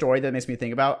just say a story that makes me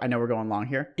think about? I know we're going long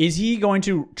here. Is he going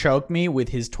to choke me with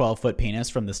his 12-foot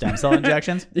penis from the stem cell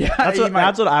injections? Yeah, that's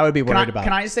what I would be worried about.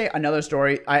 Can I just say another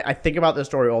story? I think about this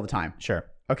story all the time. Sure.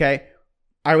 Okay.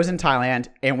 I was in Thailand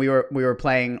and we were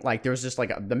playing there was just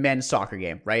the men's soccer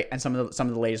game, right? And some of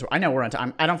the ladies were. I know we're on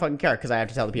time. I don't fucking care because I have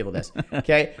to tell the people this.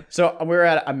 Okay. So we were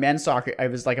at a men's soccer.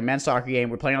 It was a men's soccer game.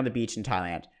 We're playing on the beach in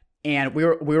Thailand, and we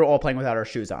were all playing without our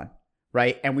shoes on,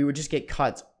 right? And we would just get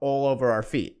cuts all over our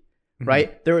feet,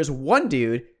 right? Mm-hmm. There was one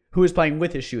dude who was playing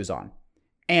with his shoes on.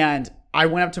 And I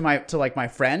went up to my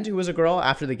friend who was a girl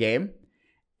after the game,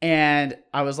 and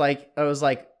I was like,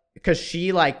 because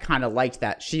she like kind of liked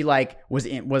that. She like was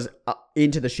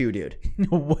into the shoe dude.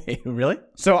 Wait, really?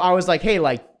 So I was like, hey,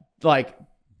 like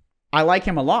I like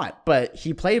him a lot, but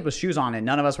he played with shoes on and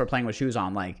none of us were playing with shoes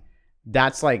on. Like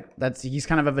that's he's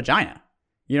kind of a vagina.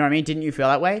 You know what I mean? Didn't you feel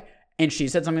that way? And she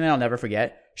said something that I'll never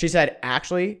forget. She said,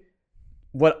 actually,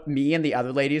 what me and the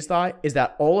other ladies thought is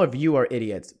that all of you are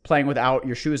idiots playing without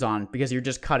your shoes on because you're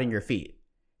just cutting your feet.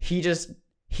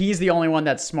 He's the only one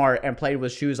that's smart and played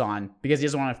with shoes on because he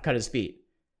doesn't want to cut his feet.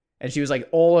 And she was like,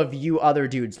 all of you other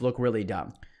dudes look really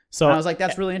dumb. So and I was like,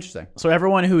 that's really interesting. So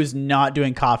everyone who's not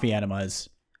doing coffee enemas,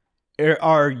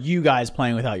 are you guys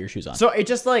playing without your shoes on? So it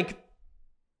just like,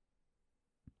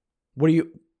 what do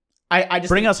you? I just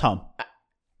bring us home.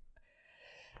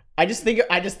 I just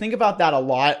think about that a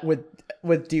lot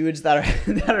with dudes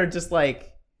that are just like,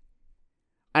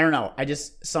 I don't know. I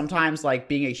just sometimes like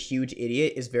being a huge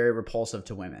idiot is very repulsive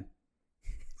to women.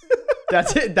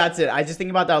 That's it. I just think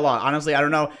about that a lot. Honestly, I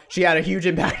don't know. She had a huge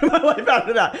impact on my life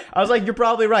after that. I was like, you're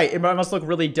probably right. It must look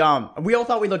really dumb. We all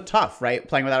thought we looked tough, right?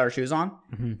 Playing without our shoes on.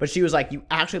 Mm-hmm. But she was like, you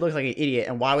actually look like an idiot.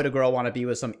 And why would a girl want to be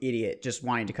with some idiot just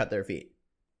wanting to cut their feet?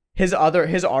 His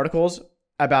articles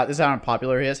about, this is how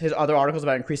unpopular he is. His other articles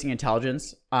about increasing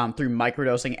intelligence through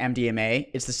microdosing MDMA.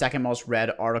 It's the second most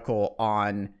read article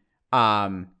on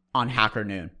Hacker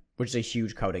Noon, which is a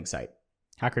huge coding site.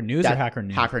 Hacker News or Hacker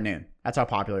Noon? Hacker Noon. That's how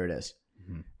popular it is.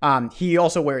 Mm-hmm. He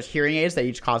also wears hearing aids that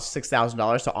each cost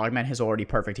 $6,000 to augment his already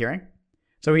perfect hearing.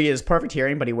 So he has perfect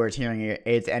hearing, but he wears hearing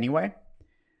aids anyway.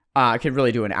 I could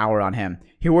really do an hour on him.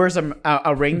 He wears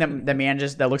a ring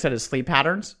that looks at his sleep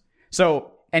patterns.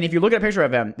 So, and if you look at a picture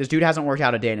of him, this dude hasn't worked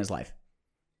out a day in his life.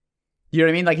 You know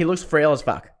what I mean? Like he looks frail as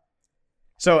fuck.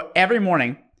 So every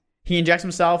morning he injects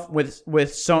himself with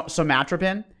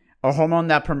somatropin, a hormone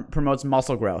that promotes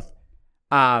muscle growth.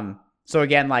 So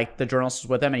again, like the journalist is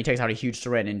with him and he takes out a huge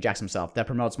syringe and injects himself that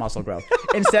promotes muscle growth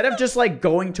instead of just like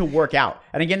going to work out.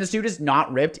 And again, this dude is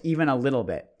not ripped even a little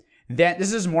bit. Then this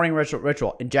is his morning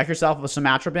ritual. Inject yourself with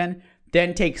somatropin,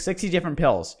 then take 60 different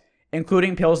pills,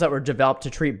 including pills that were developed to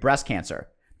treat breast cancer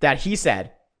that he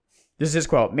said, this is his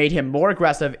quote, made him more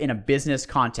aggressive in a business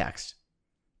context.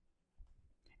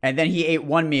 And then he ate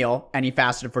one meal and he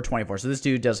fasted for 24. So this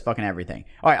dude does fucking everything.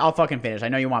 All right, I'll fucking finish. I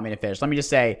know you want me to finish. Let me just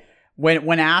say,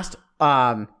 when asked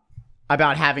about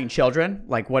having children,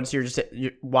 like why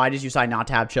did you decide not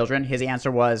to have children? His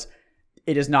answer was,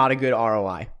 it is not a good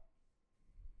ROI.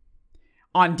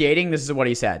 On dating, this is what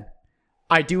he said.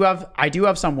 I do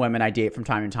have some women I date from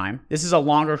time to time. This is a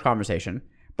longer conversation,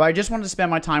 but I just want to spend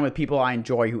my time with people I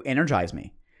enjoy who energize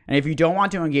me. And if you don't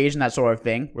want to engage in that sort of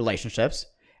thing, relationships,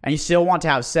 and you still want to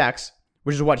have sex,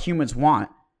 which is what humans want,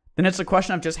 then it's a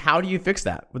question of just how do you fix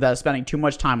that without spending too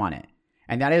much time on it?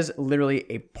 And that is literally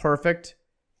a perfect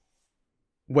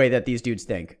way that these dudes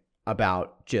think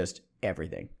about just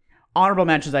everything. Honorable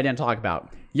mentions I didn't talk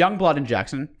about. Young blood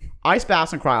injection, ice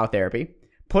baths and cryotherapy,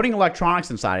 putting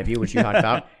electronics inside of you, which you talked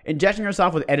about, injecting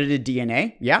yourself with edited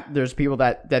DNA. Yeah, there's people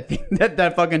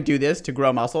that fucking do this to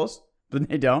grow muscles, but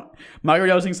they don't.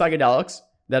 Microdosing psychedelics,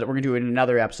 that we're going to do in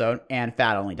another episode, and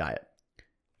fat-only diet.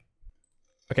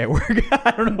 Okay,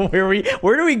 I don't know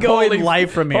where do we go in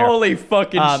life from here? Holy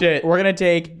fucking shit. We're going to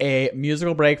take a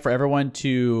musical break for everyone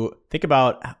to think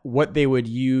about what they would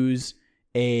use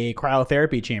a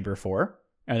cryotherapy chamber for.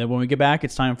 And then when we get back,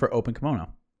 it's time for Open Kimono.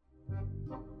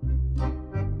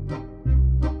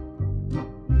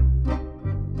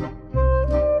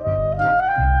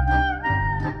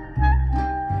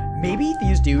 Maybe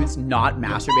these dudes not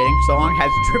masturbating for so long has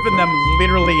driven them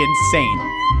literally insane.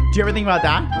 Do you ever think about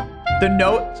that?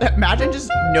 Imagine just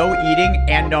no eating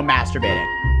and no masturbating.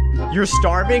 You're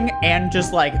starving and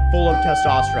just like full of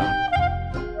testosterone.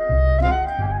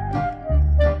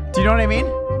 Do you know what I mean?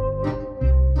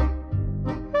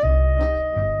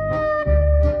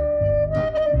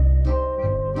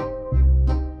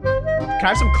 Can I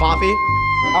have some coffee?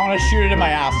 I want to shoot it in my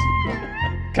ass.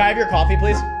 Can I have your coffee,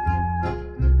 please?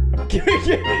 Give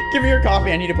me your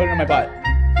coffee. I need to put it in my butt.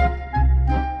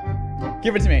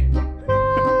 Give it to me.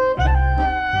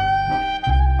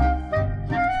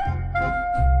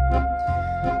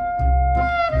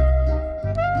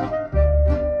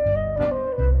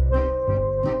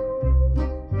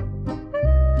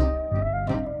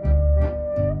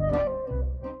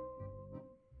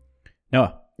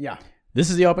 Noah. Yeah. This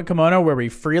is the Open Kimono, where we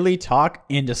freely talk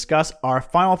and discuss our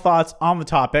final thoughts on the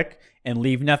topic and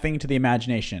leave nothing to the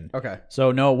imagination. Okay.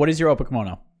 So, Noah, what is your Open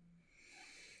Kimono?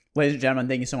 Ladies and gentlemen,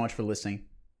 thank you so much for listening.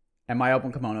 And my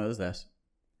Open Kimono is this.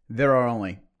 There are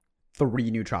only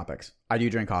 3 nootropics. I do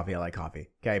drink coffee. I like coffee.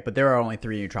 Okay. But there are only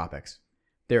 3 nootropics.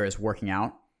 There is working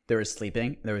out. There is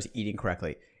sleeping. There is eating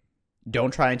correctly.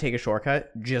 Don't try and take a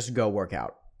shortcut. Just go work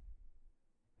out.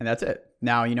 And that's it.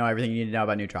 Now you know everything you need to know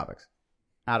about nootropics.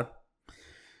 Adam?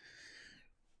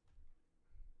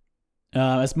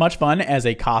 As much fun as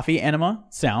a coffee enema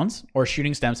sounds, or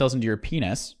shooting stem cells into your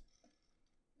penis,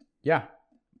 Yeah.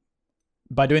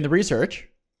 by doing the research,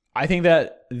 I think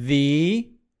that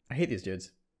I hate these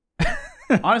dudes.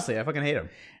 Honestly, I fucking hate them.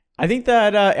 I think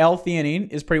that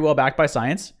L-theanine is pretty well backed by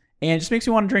science, and it just makes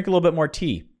me want to drink a little bit more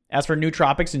tea. As for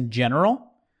nootropics in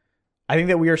general, I think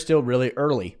that we are still really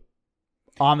early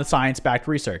on the science-backed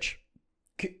research.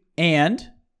 And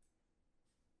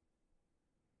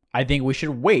I think we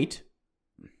should wait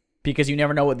because you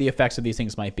never know what the effects of these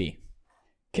things might be.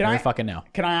 Can I I fucking know?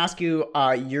 Can I ask you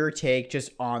your take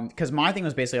just on, because my thing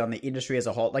was basically on the industry as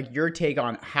a whole, like your take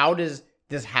on how does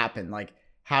this happen? Like,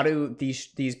 how do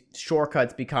these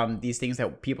shortcuts become these things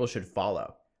that people should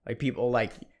follow? Like people,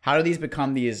 like, how do these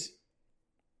become these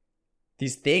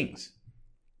things?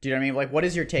 Do you know what I mean? Like, what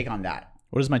is your take on that?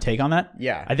 What is my take on that?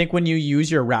 Yeah. I think when you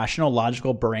use your rational,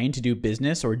 logical brain to do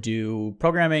business or do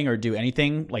programming or do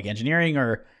anything like engineering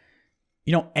or,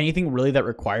 you know, anything really that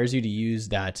requires you to use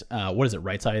that,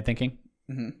 right-sided thinking?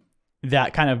 Mm-hmm.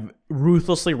 That kind of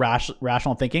ruthlessly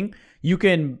rational thinking, you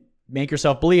can make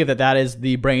yourself believe that that is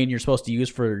the brain you're supposed to use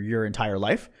for your entire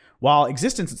life, while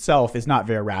existence itself is not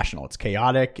very rational. It's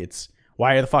chaotic. It's,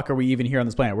 why the fuck are we even here on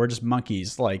this planet? We're just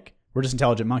monkeys. Like, we're just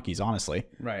intelligent monkeys, honestly.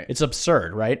 Right. It's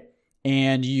absurd, right?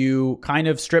 And you kind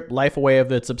of strip life away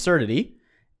of its absurdity,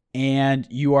 and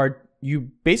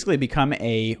you basically become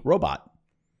a robot.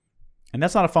 And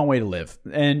that's not a fun way to live.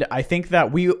 And I think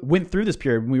that we went through this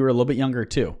period when we were a little bit younger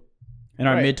too, in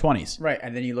our mid-20s. Right.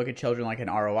 And then you look at children like an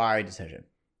ROI decision.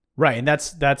 Right, and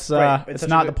that's Right. it's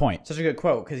not the point. Such a good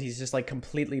quote, because he's just like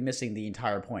completely missing the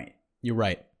entire point. You're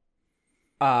right.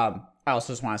 I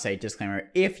also just want to say, disclaimer,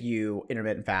 if you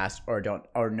intermittent fast or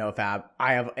no fab,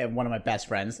 I have one of my best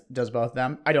friends does both of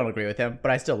them. I don't agree with him, but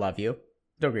I still love you.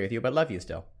 Don't agree with you, but love you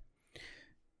still.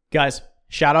 Guys,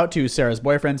 shout out to Sarah's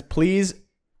boyfriends. Please,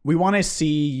 we want to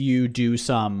see you do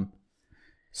some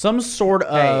sort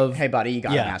of... Hey buddy, you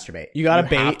gotta masturbate. You gotta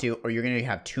have to, or you're gonna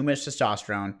have too much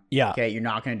testosterone. Yeah. Okay, you're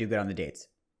not gonna do good on the dates.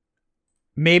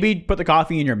 Maybe put the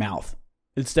coffee in your mouth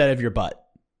instead of your butt.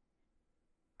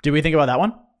 Did we think about that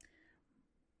one?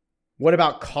 What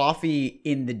about coffee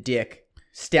in the dick,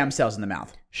 stem cells in the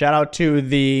mouth? Shout out to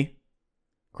the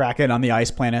Kraken on the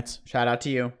ice planets. Shout out to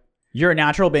you. You're a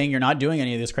natural being. You're not doing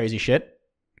any of this crazy shit.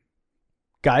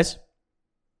 Guys,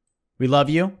 we love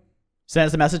you. Send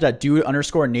us a message at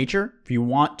dude_nature if you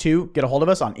want to get a hold of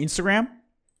us on Instagram.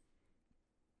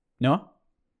 Noah?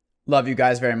 Love you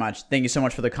guys very much. Thank you so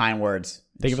much for the kind words.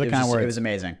 Thank you for the kind words. It was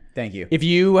amazing. Thank you. If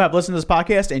you have listened to this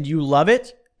podcast and you love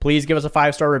it, please give us a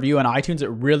 5-star review on iTunes. It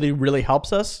really, really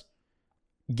helps us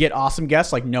get awesome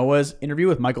guests like Noah's interview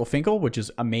with Michael Finkel, which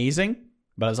is amazing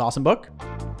about his awesome book.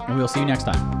 And we'll see you next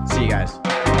time. See you guys.